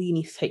time that we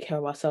need to take care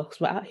of ourselves.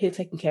 We're out here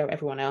taking care of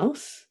everyone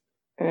else.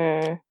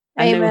 And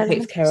no one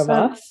takes care of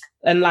us.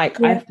 And like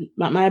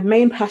my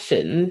main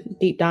passion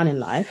deep down in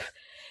life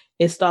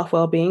is staff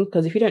well-being,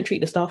 because if you don't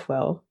treat the staff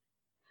well,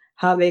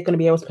 how are they going to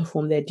be able to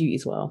perform their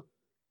duties well?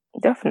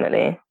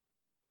 Definitely.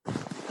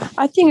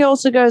 I think it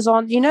also goes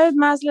on,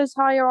 Maslow's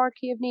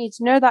hierarchy of needs,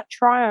 that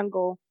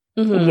triangle.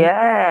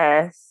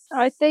 Yes.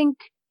 I think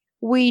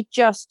we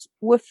just,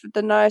 with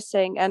the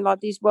nursing and like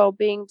these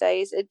well-being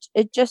days,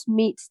 it just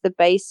meets the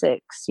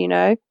basics,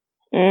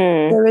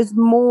 There is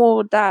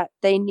more that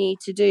they need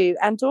to do.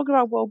 And talking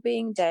about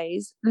well-being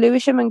days,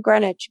 Lewisham and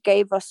Greenwich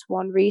gave us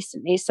one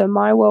recently. So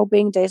my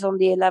well-being day is on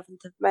the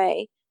 11th of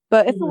May.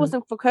 But if it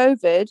wasn't for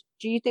COVID,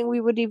 do you think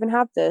we would even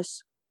have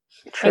this?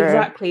 True.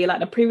 Exactly. Like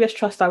the previous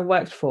trust I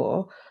worked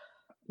for,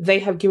 they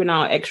have given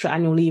out extra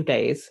annual leave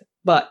days.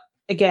 But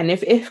again,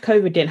 if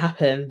COVID didn't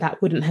happen,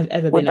 that wouldn't have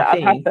ever been a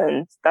thing. Would that have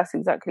happened? That's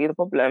exactly the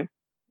problem.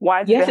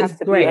 Why does it have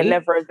to be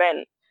another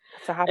event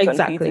to happen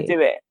for you to do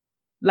it?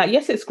 Like,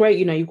 yes, it's great,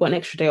 you've got an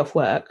extra day off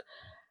work.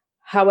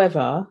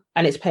 However,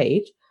 and it's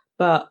paid,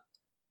 but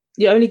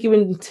you're only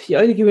giving it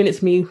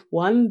to me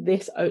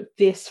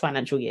this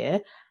financial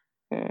year,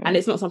 and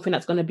it's not something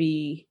that's going to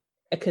be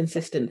a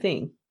consistent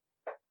thing.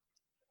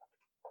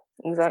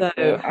 Exactly.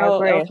 So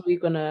how else are we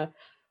going to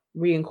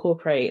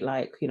reincorporate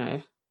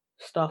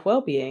staff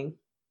well-being?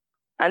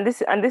 And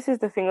this is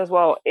the thing as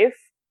well. If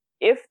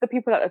the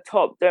people at the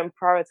top don't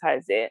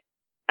prioritize it,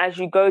 as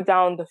you go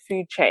down the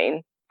food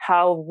chain,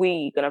 how are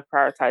we going to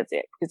prioritize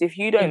it? Because if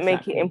you don't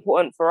make it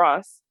important for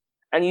us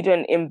and you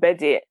don't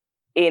embed it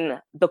in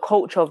the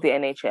culture of the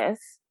NHS,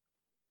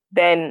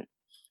 then,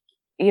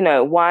 you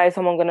know, why is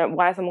someone gonna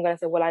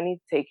say, well, I need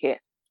to take it?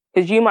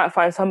 Because you might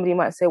find somebody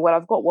might say, well,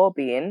 I've got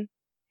well-being,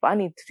 but I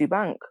need to do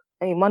bank.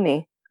 I need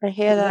money. I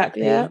hear that,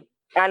 yeah.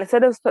 And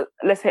instead of,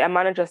 let's say, a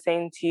manager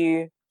saying to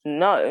you,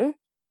 no,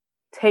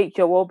 take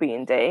your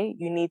well-being day,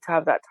 you need to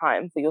have that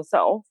time for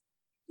yourself,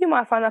 you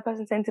might find that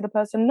person saying to the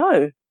person,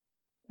 no,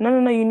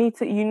 we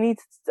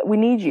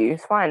need you,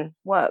 it's fine,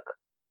 work.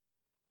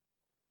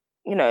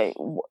 You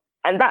know,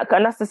 and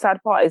that's the sad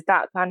part, is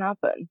that can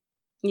happen.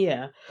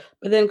 Yeah.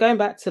 But then going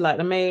back to like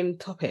the main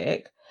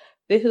topic,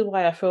 this is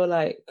why I feel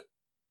like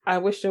I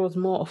wish there was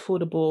more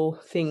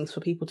affordable things for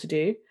people to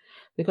do.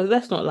 Because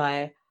let's not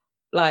lie,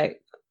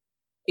 like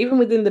even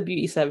within the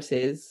beauty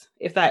services,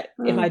 if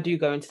I do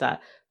go into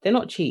that, they're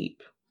not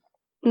cheap.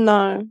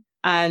 No.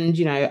 And,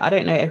 you know, I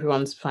don't know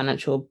everyone's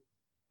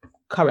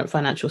current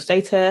financial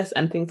status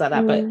and things like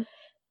that, but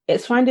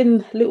it's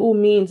finding little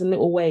means and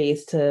little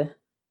ways to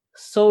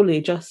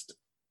solely just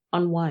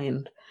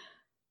unwind.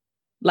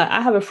 Like,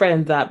 I have a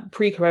friend that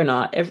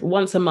pre-corona,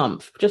 once a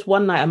month, just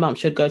one night a month,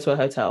 she'd go to a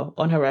hotel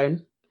on her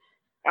own.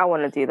 I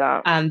want to do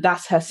that. And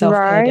that's her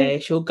self-care day.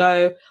 She'll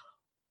go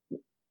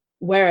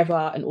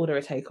wherever and order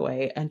a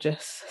takeaway and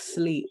just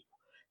sleep.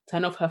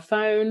 Turn off her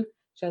phone.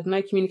 She has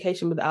no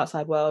communication with the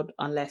outside world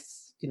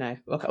unless, you know,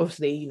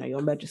 obviously, you know, your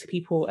emergency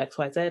people, X,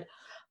 Y, Z.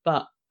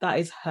 But that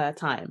is her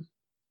time.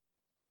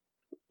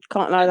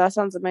 Can't lie, that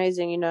sounds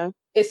amazing, you know.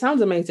 It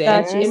sounds amazing.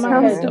 In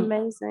my head,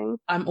 amazing.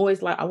 I'm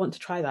always like, I want to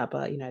try that,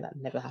 but, you know, that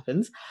never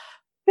happens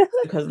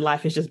because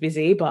life is just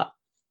busy. But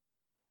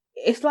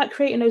it's like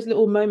creating those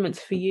little moments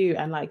for you,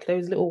 and like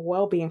those little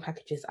well-being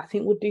packages, I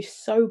think would do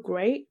so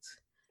great.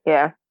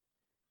 Yeah.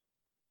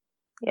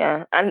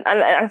 Yeah. And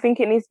I think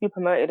it needs to be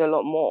promoted a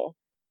lot more,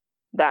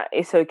 that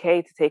it's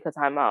okay to take a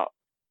time out.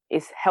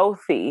 It's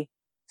healthy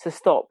to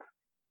stop.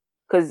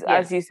 Because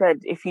as you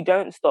said, if you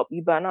don't stop,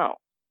 you burn out.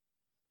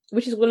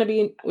 Which is going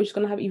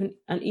to have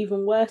an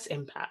even worse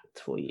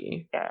impact for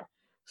you. Yeah.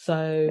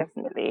 So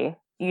definitely.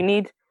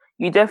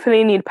 You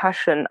definitely need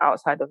passion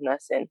outside of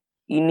nursing.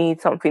 You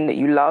need something that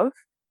you love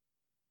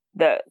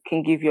that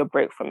can give you a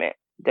break from it.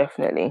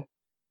 Definitely.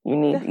 You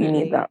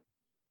need that.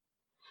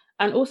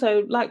 And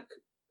also, like,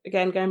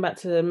 again, going back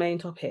to the main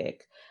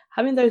topic,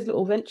 having those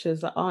little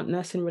ventures that aren't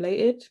nursing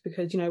related,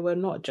 because, you know, we're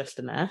not just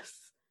a nurse.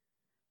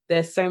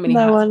 There's so many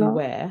hats we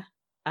wear.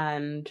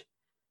 And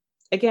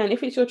again,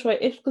 if it's your choice,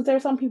 because there are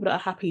some people that are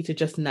happy to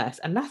just nurse,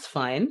 and that's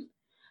fine,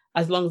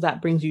 as long as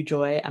that brings you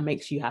joy and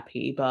makes you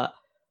happy. But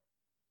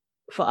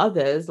for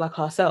others, like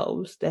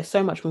ourselves, there's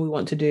so much more we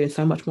want to do and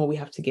so much more we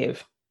have to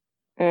give.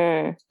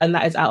 And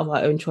that is out of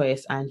our own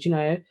choice. And, you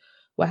know,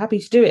 we're happy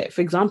to do it.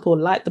 For example,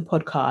 like the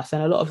podcast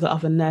and a lot of the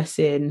other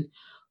nursing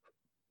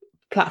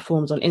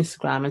platforms on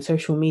Instagram and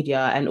social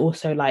media, and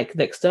also like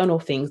the external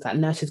things that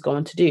nurses go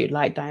on to do,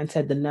 like Diane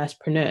said, the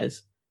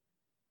nursepreneurs.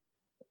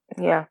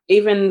 Yeah.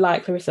 Even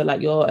like Clarissa,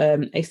 like your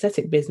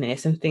aesthetic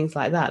business and things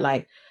like that.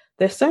 Like,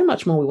 there's so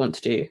much more we want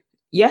to do.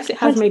 Yes, it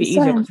has 100%. Made it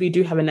easier because we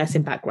do have a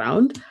nursing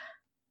background.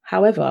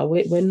 However,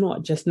 we're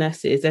not just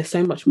nurses. There's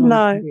so much more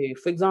we can do.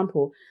 For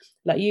example,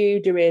 like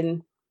you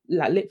doing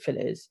like lip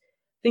fillers.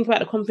 Think about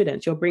the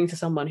confidence you'll bring to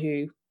someone who,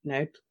 you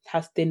know,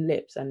 has thin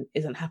lips and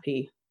isn't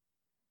happy.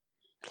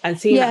 And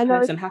seeing that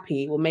person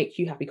happy will make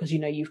you happy because, you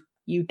know,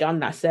 you've done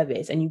that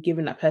service and you've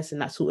given that person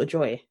that sort of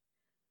joy.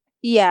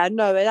 Yeah,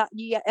 no,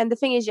 and the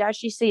thing is, you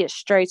actually see it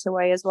straight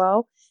away as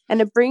well,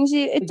 and it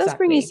does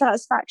bring you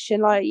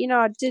satisfaction. Like, you know,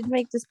 I did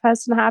make this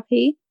person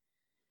happy.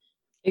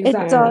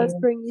 Exactly. It does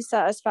bring you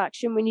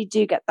satisfaction when you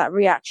do get that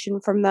reaction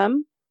from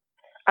them.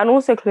 And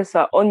also,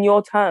 Clarissa, on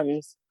your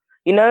terms.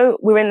 You know,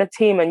 we're in a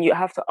team, and you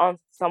have to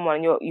answer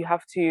someone. You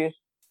have to,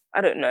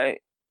 I don't know,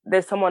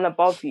 there's someone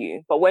above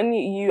you. But when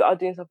you are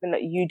doing something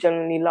that you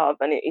genuinely love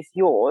and it is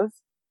yours,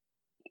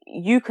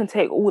 you can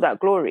take all that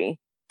glory.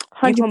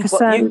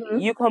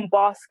 100%. You can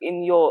bask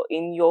in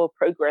your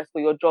progress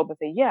for your job and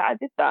say, yeah, I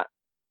did that.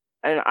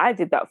 And I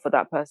did that for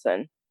that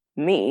person,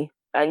 me.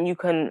 And you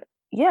can,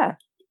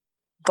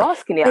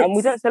 bask in it. And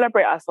we don't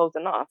celebrate ourselves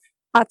enough.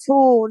 At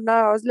all. No,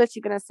 I was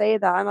literally going to say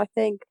that. And I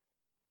think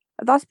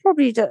that's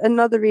probably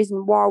another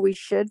reason why we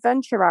should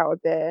venture out a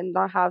bit and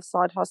have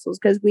side hustles,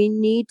 because we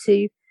need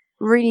to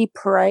really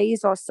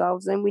praise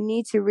ourselves and we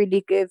need to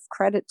really give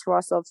credit to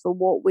ourselves for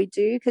what we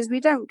do, because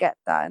we don't get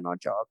that in our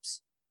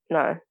jobs.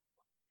 No,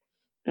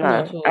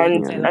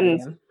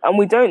 and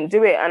we don't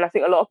do it. And I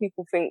think a lot of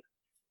people think,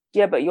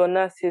 yeah, but you're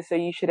nurses, so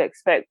you should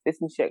expect this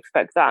and you should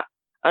expect that.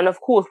 And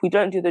of course, we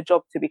don't do the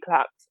job to be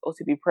clapped or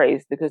to be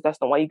praised, because that's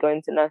not why you go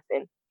into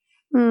nursing.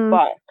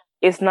 But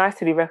it's nice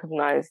to be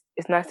recognised.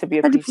 It's nice to be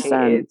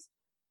appreciated. 100%.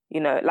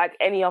 You know, like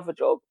any other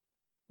job,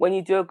 when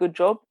you do a good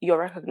job, you're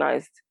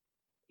recognised.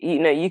 You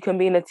know, you can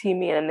be in a team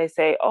meeting and they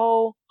say,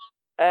 oh,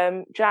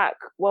 Jack,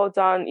 well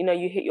done. You know,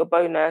 you hit your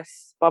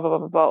bonus, blah, blah, blah,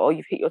 blah, blah, or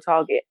you've hit your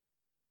target.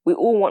 We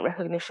all want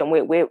recognition.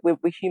 We're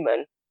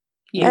human.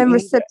 And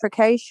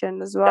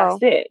reciprocation as well.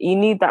 That's it. You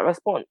need that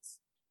response.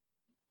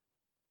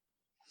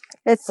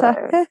 It's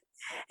a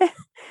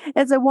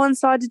it's a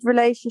one-sided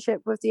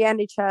relationship with the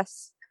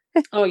NHS.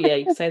 Oh yeah,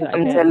 you can say that.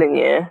 I'm telling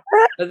you.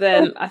 But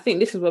then I think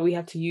this is where we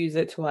have to use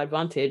it to our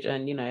advantage,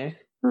 and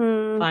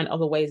find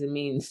other ways and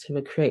means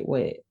to create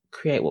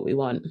what we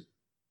want.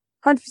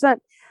 100%.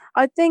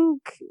 I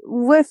think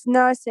with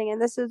nursing,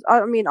 and this is,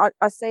 I mean,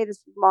 I say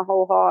this with my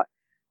whole heart.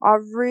 I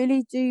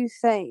really do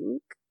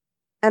think,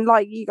 and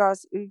like you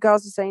guys are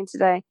saying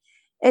today,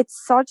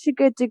 it's such a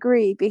good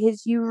degree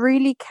because you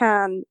really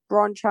can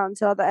branch out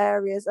into other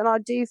areas. And I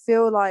do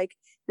feel like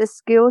the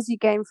skills you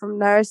gain from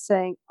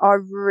nursing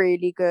are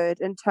really good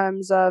in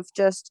terms of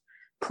just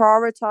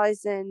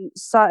prioritizing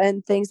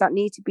certain things that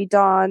need to be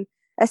done,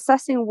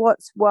 assessing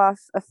what's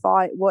worth a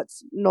fight,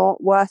 what's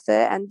not worth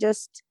it, and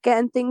just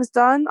getting things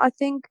done. I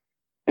think,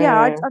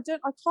 I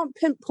can't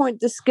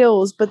pinpoint the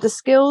skills, but the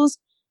skills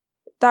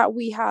that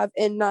we have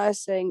in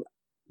nursing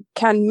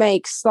can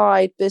make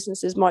side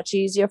businesses much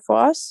easier for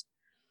us.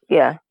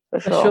 Yeah, for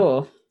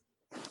sure.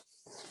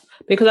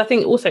 Because I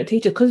think also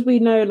teachers, because we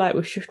know like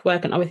with shift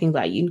work and other things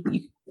like you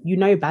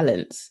know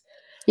balance.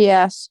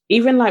 Yes.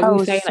 Even like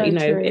we say that,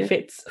 true. If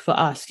it's for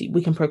us,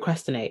 we can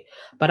procrastinate,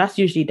 but that's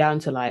usually down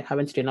to like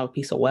having to do another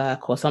piece of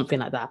work or something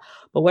like that.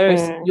 But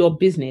whereas your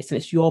business and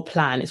it's your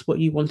plan, it's what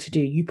you want to do,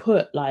 you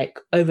put like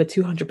over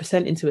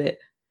 200% into it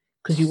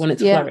because you want it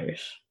to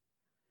flourish.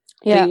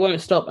 Yeah. So you won't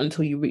stop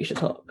until you reach the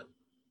top.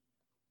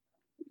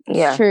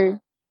 Yeah. It's true.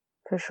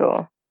 For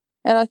sure.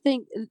 And I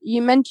think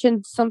you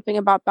mentioned something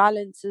about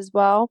balance as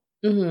well.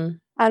 Mm-hmm.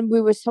 And we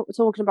were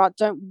talking about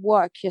don't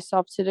work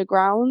yourself to the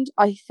ground.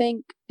 I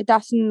think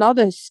that's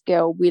another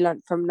skill we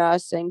learned from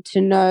nursing,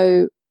 to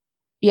know,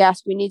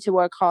 yes, we need to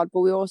work hard, but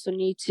we also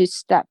need to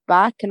step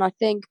back. And I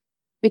think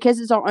because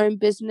it's our own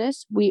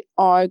business, we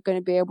are going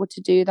to be able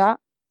to do that.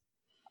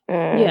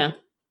 Yeah.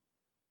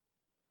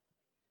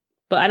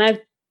 And I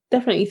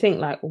definitely think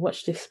like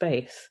watch this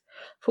space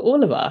for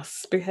all of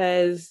us,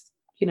 because,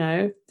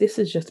 this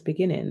is just the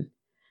beginning.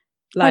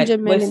 Like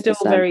we're still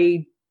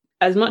very,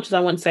 as much as I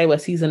want to say we're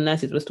seasoned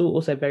nurses, we're still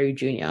also very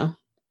junior.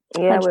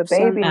 Yeah, we're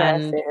baby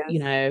nurses.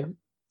 And,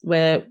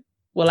 we're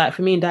like,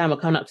 for me and Dan, we're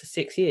coming up to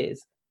 6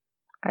 years.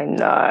 I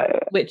know.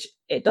 Which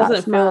it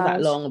doesn't feel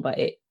that long, but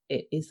it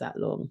is that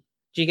long.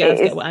 Do you guys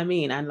get what I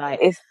mean? And like,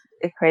 it's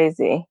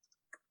crazy.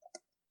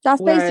 That's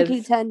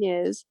basically 10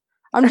 years.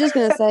 I'm just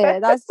gonna say it.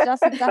 That's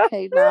a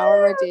decade now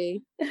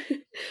already.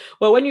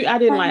 Well, when you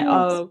add in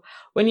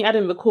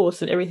the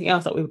course and everything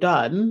else that we've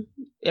done,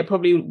 it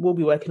probably will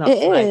be working up to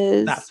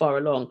like that far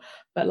along.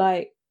 But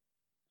like,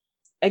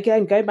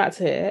 again, going back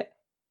to it,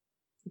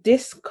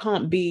 this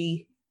can't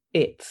be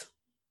it.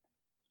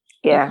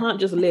 Yeah, you can't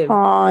just live,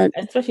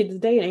 especially the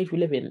day and age we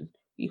live in.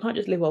 You can't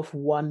just live off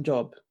one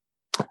job.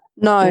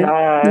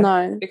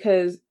 No.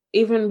 Because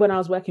even when I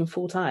was working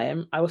full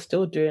time, I was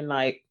still doing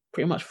like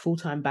pretty much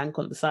full-time bank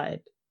on the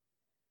side.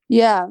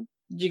 Yeah.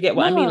 Do you get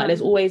what I mean? Like there's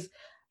always,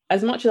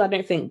 as much as I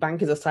don't think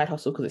bank is a side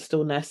hustle because it's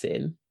still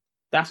nursing,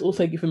 that's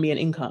also giving me an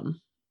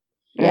income.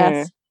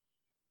 Yes.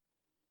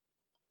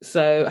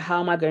 So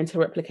how am I going to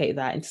replicate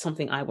that into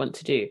something I want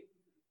to do?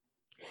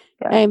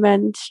 Yeah.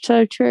 Amen. It's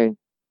so true.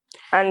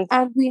 And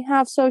we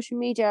have social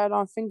media at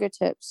our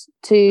fingertips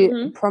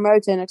to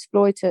promote and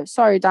exploit it.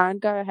 Sorry, Dan,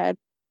 go ahead.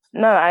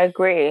 No, I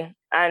agree.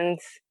 And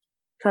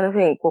trying to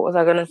think, what was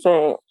I going to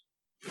say?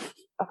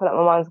 I feel like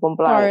my mind's gone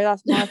blank. Sorry,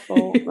 that's my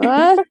fault.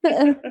 I was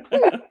going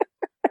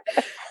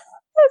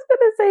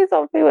to say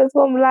something that's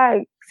gone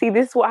blank. See,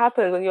 this is what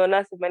happens when you're a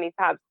nurse with many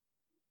tabs.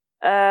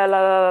 La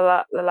la la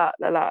la la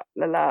la la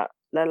la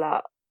la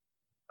la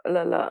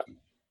la la.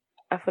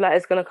 I feel like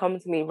it's going to come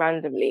to me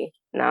randomly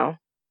now.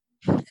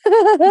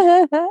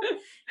 It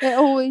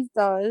always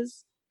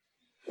does.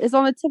 It's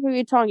on the tip of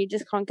your tongue, you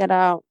just can't get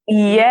out.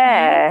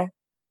 Yeah,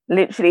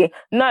 literally.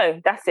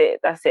 No, that's it.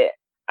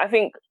 I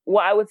think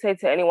what I would say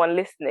to anyone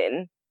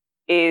listening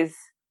is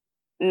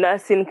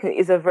nursing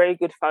is a very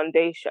good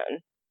foundation.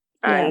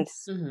 And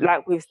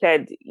like we've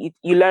said,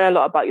 you learn a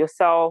lot about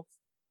yourself,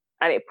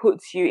 and it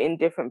puts you in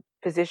different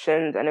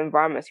positions and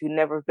environments you've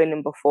never been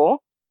in before,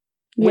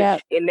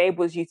 which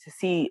enables you to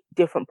see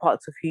different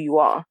parts of who you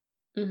are.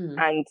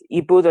 And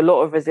you build a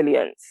lot of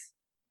resilience,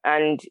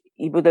 and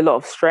you build a lot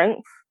of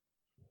strength,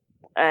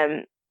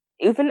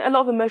 even a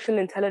lot of emotional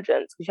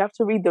intelligence, because you have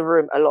to read the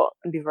room a lot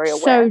and be very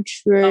aware. So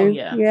true. Oh,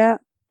 yeah.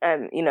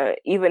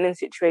 Even in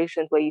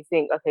situations where you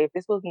think, okay, if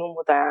this was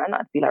normal Diane,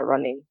 I'd be like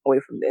running away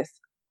from this.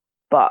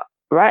 But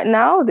right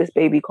now, this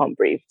baby can't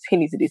breathe. He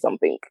needs to do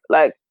something.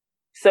 Like,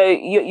 so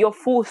you're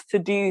forced to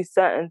do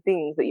certain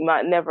things that you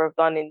might never have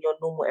done in your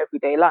normal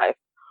everyday life.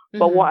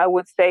 But what I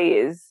would say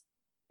is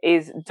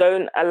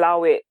don't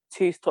allow it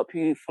to stop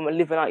you from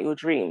living out your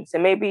dream. So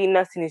maybe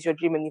nursing is your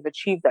dream and you've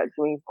achieved that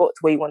dream, you've got to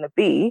where you want to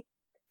be,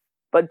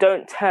 but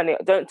don't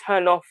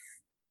turn off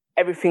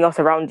everything else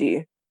around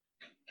you.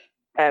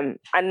 And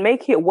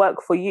make it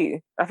work for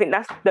you. I think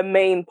that's the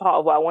main part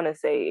of what I want to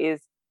say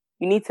is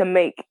you need to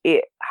make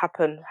it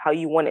happen how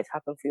you want it to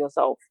happen for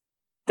yourself.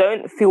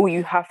 Don't feel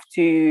you have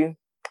to,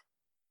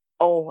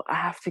 I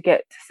have to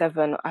get to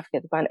 7, I have to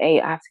get to band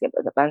 8, I have to get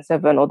to the band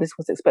 7, or this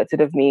was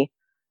expected of me.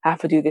 I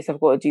have to do this, I've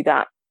got to do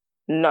that.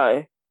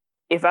 No.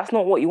 If that's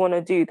not what you want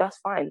to do, that's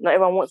fine. Not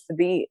everyone wants to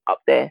be up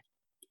there.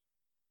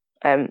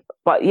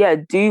 But yeah,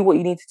 do what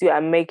you need to do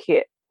and make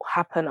it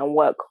happen and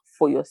work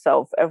for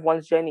yourself.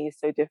 Everyone's journey is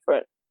so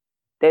different.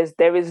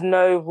 There is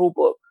no rule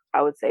book.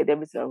 I would say there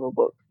is no rule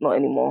book, not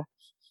anymore.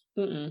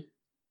 Mm-mm.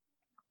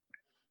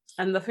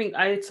 And I think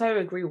I so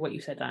agree with what you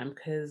said, Dan,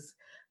 because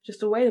just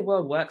the way the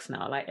world works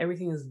now, like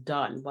everything is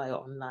done via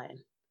online.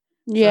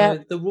 Yeah.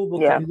 So the rule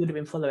book that we would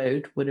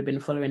have been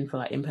following for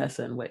like in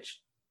person,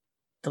 which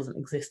doesn't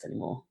exist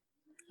anymore.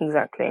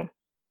 Exactly.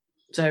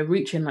 So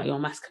reaching like your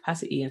mass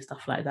capacity and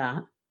stuff like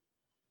that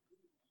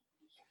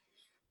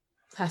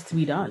has to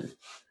be done.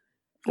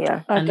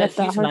 Yeah. And let's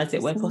utilize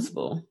it where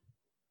possible.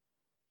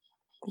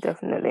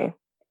 Definitely.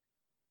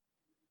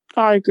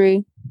 I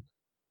agree.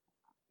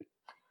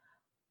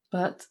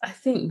 But I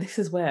think this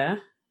is where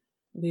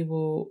we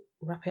will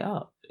wrap it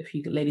up, if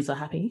you ladies are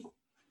happy.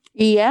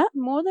 Yeah,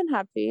 more than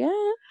happy,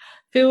 yeah.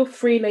 Feel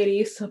free,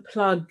 ladies, to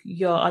plug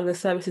your other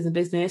services and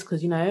business,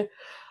 because, you know,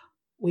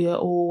 we are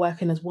all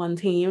working as one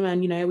team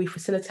and, you know, we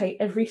facilitate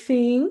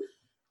everything.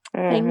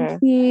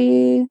 Thank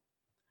you.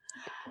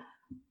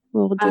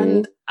 Will do.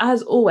 And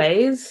as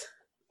always,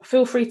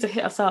 feel free to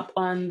hit us up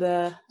on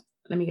let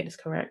me get this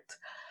correct,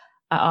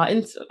 our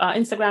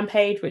Instagram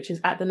page, which is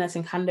at the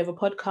Nursing Handover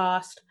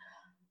Podcast,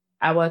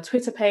 our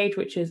Twitter page,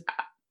 which is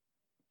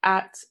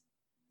at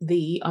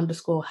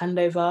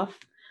 @the_handover,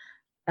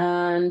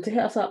 and to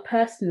hit us up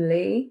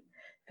personally,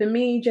 for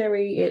me,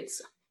 Jerry, it's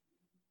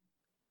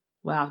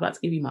I was about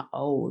to give you my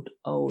old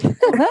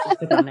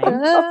Instagram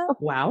name.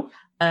 Wow.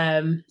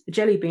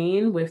 Jelly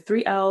Bean with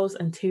 3 L's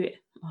and 2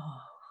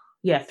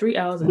 3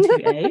 L's and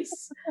 2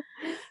 A's.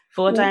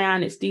 For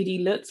Diane, it's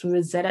DD Lutz with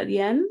a Z at the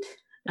end.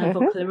 And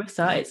for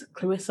Clarissa, it's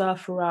Clarissa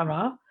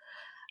Ferrara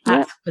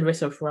at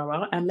Clarissa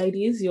Ferrara. And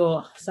ladies,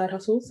 your side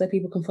hustles so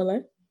people can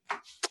follow.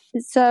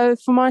 So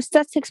for my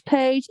aesthetics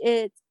page,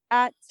 it's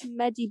at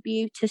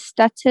Medibeauty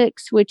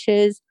Aesthetics, which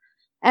is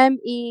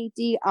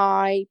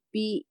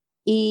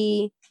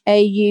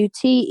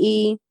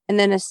MEDIBEAUTE and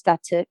then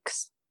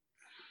aesthetics.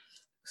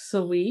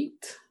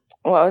 Sweet.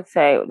 Well, I would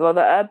say, the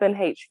Urban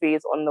HV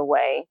is on the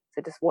way,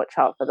 so just watch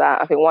out for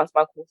that. I think once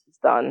my course is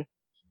done,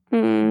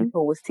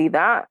 people will see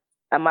that.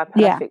 And my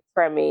Perfect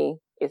Premi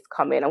is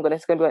coming.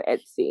 It's going to be on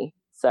Etsy.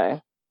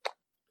 So,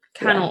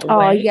 cannot wait.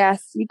 Oh,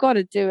 yes. You got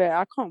to do it.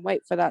 I can't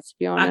wait for that, to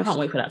be honest. I can't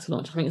wait for that to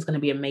launch. I think it's going to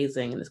be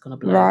amazing and it's going to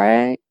blow.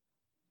 Right.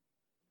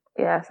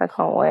 Yes, I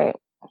can't wait.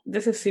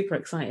 This is super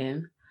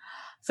exciting.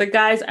 So,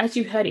 guys, as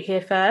you heard it here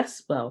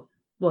first,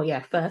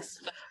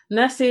 first,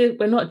 nurses,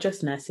 we're not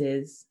just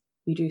nurses.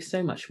 We do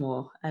so much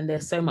more, and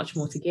there's so much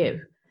more to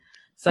give.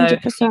 So 100%.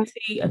 If you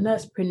see a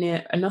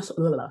nursepreneur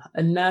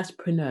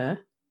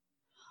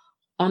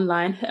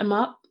online, hit them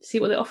up, see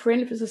what they're offering.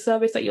 If it's a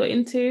service that you're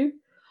into,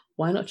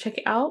 why not check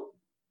it out?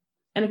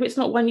 And if it's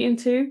not one you're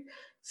into,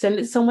 send it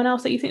to someone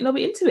else that you think they'll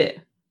be into it.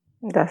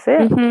 That's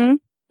it.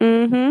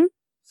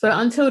 So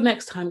until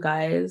next time,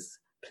 guys,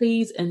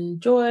 please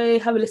enjoy,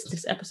 have a listen to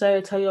this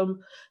episode, tell your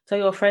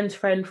friend to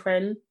tell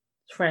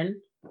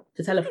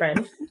a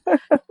friend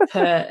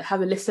to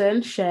have a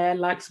listen, share,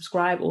 like,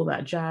 subscribe, all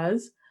that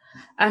jazz,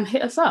 and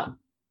hit us up.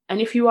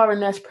 And if you are a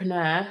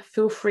nursepreneur,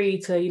 feel free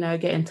to, you know,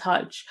 get in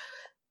touch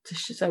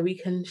so we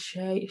can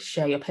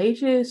share your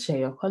pages, share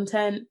your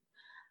content,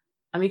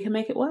 and we can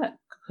make it work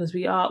because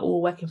we are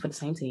all working for the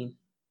same team.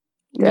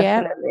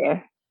 Definitely.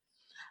 Yeah.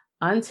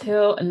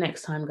 Until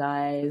next time,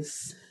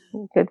 guys.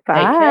 Goodbye.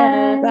 Take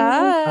care.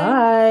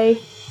 Bye.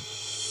 Bye.